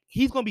 Like,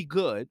 he's gonna be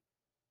good.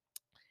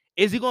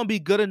 Is he gonna be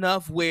good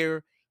enough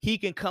where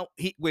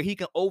where he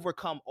can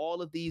overcome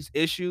all of these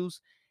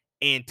issues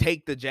and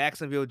take the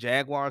Jacksonville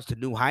Jaguars to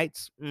new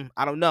heights?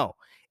 I don't know.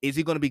 Is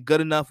he going to be good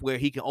enough where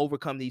he can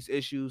overcome these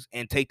issues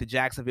and take the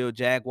Jacksonville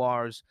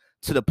Jaguars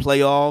to the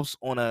playoffs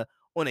on a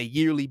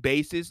yearly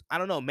basis? I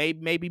don't know. Maybe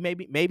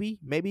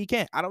he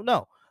can. I don't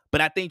know.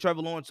 But I think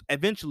Trevor Lawrence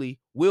eventually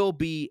will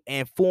be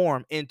and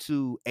form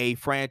into a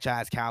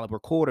franchise caliber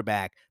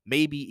quarterback,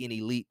 maybe an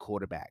elite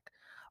quarterback.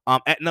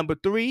 At number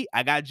 3,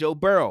 I got Joe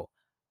Burrow.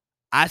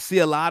 I see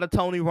a lot of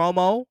Tony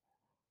Romo,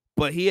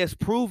 but he has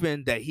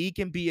proven that he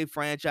can be a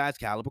franchise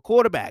caliber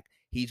quarterback.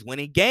 He's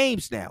winning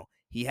games now.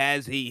 He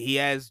has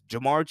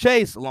Jamar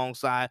Chase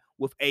alongside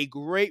with a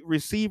great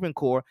receiving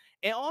core.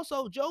 And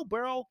also Joe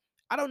Burrow,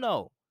 I don't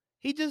know.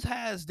 He just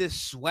has this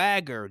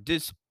swagger,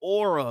 this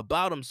aura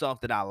about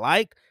himself that I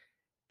like.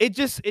 It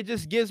just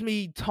gives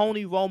me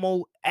Tony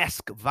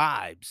Romo-esque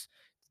vibes.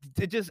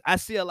 I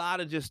see a lot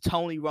of just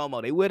Tony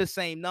Romo. They wear the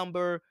same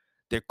number.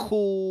 They're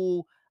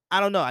cool. I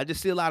don't know. I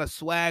just see a lot of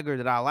swagger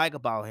that I like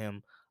about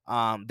him,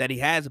 that he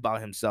has about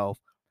himself.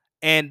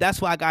 And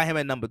that's why I got him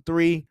at number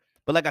 3.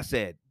 But like I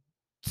said,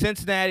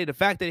 Cincinnati, the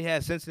fact that he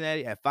has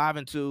Cincinnati at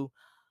 5-2,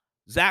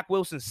 Zach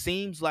Wilson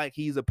seems like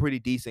he's a pretty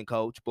decent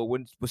coach, but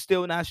we're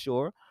still not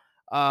sure.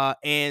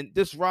 And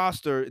this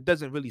roster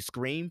doesn't really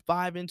scream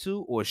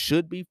 5-2 or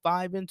should be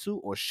 5-2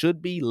 or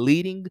should be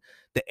leading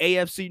the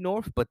AFC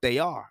North, but they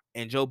are.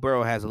 And Joe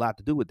Burrow has a lot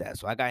to do with that.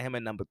 So I got him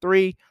at number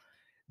 3.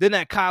 Then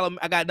I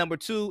got number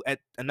 2. At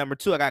number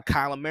 2, I got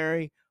Kyler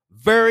Murray.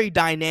 Very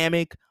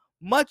dynamic.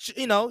 Much,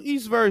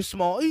 he's very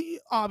small. He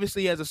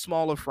obviously has a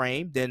smaller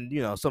frame than,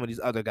 some of these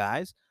other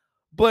guys.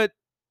 But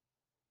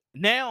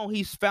now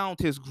he's found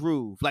his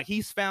groove. Like,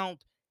 he's found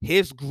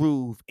his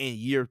groove in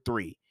year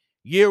 3.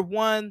 Year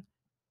 1,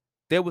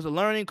 there was a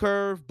learning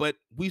curve, but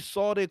we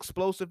saw the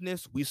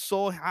explosiveness. We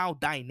saw how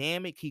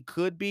dynamic he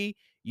could be.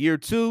 Year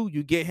 2,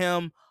 you get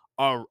him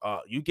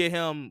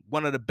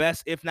one of the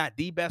best, if not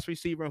the best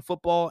receiver in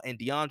football, and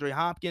DeAndre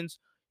Hopkins.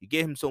 You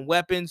get him some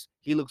weapons.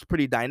 He looks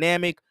pretty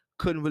dynamic.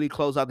 Couldn't really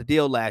close out the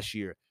deal last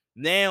year.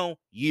 Now,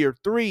 year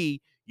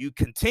 3, you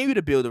continue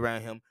to build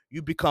around him.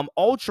 You become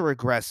ultra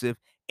aggressive,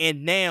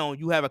 and now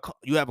you have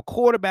a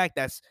quarterback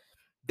that's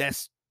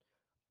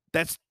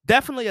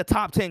definitely a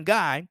top 10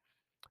 guy,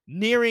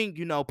 nearing,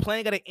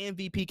 playing at an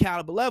MVP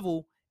caliber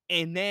level,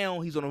 and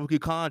now he's on a rookie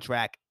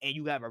contract, and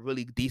you have a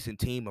really decent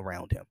team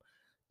around him.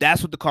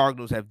 That's what the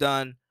Cardinals have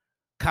done.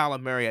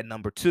 Kyler Murray at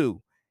number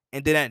 2.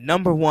 And then at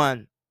number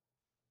 1,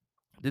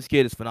 this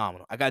kid is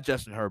phenomenal. I got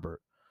Justin Herbert.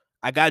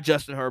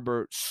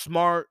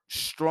 Smart,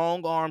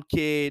 strong arm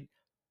kid,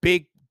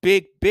 big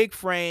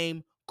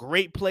frame,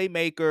 great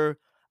playmaker.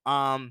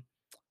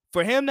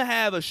 For him to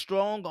have a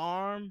strong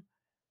arm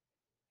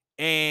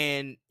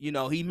and,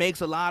 he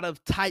makes a lot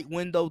of tight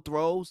window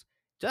throws,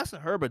 Justin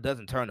Herbert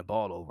doesn't turn the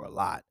ball over a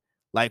lot.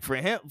 Like, for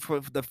him, for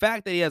the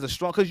fact that he has a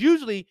strong, because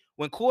usually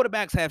when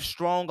quarterbacks have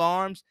strong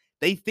arms,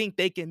 they think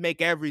they can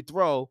make every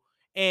throw,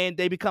 and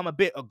they become a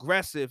bit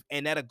aggressive,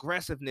 and that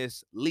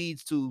aggressiveness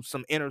leads to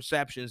some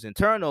interceptions and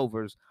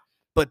turnovers.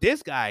 But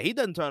this guy, he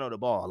doesn't turn over the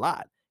ball a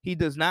lot. He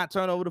does not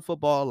turn over the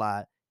football a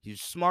lot. He's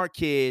a smart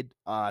kid.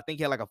 I think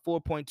he had like a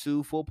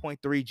 4.2, 4.3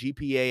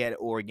 GPA at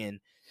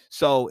Oregon.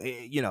 So,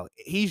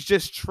 he's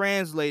just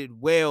translated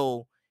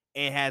well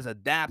and has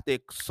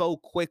adapted so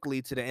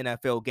quickly to the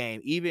NFL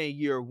game. Even in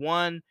year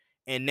 1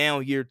 and now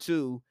year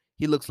 2,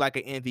 he looks like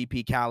an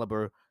MVP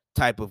caliber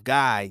type of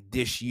guy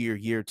this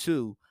year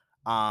 2.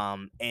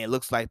 And it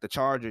looks like he's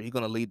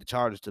going to lead the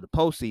Chargers to the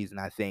postseason,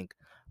 I think.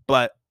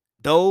 But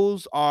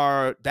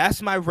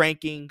that's my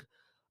ranking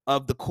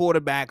of the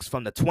quarterbacks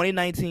from the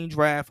 2019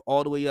 draft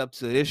all the way up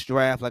to this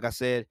draft. Like I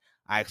said,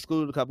 I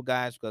excluded a couple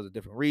guys because of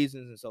different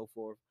reasons and so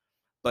forth.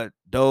 But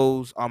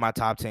those are my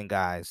top 10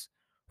 guys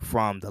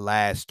from the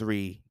last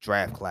 3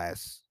 draft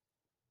class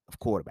of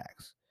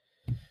quarterbacks.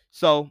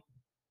 So,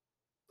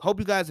 hope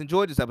you guys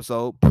enjoyed this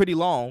episode. Pretty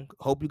long.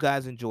 Hope you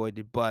guys enjoyed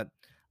it. But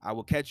I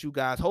will catch you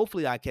guys.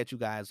 Hopefully, I catch you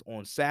guys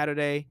on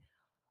Saturday,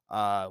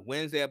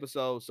 Wednesday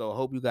episode. So,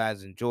 hope you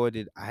guys enjoyed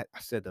it. I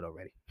said that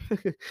already.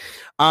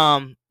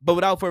 But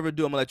without further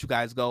ado, I'm going to let you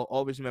guys go.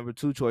 Always remember,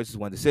 2 choices,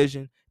 1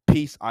 decision.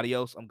 Peace.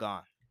 Adios. I'm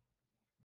gone.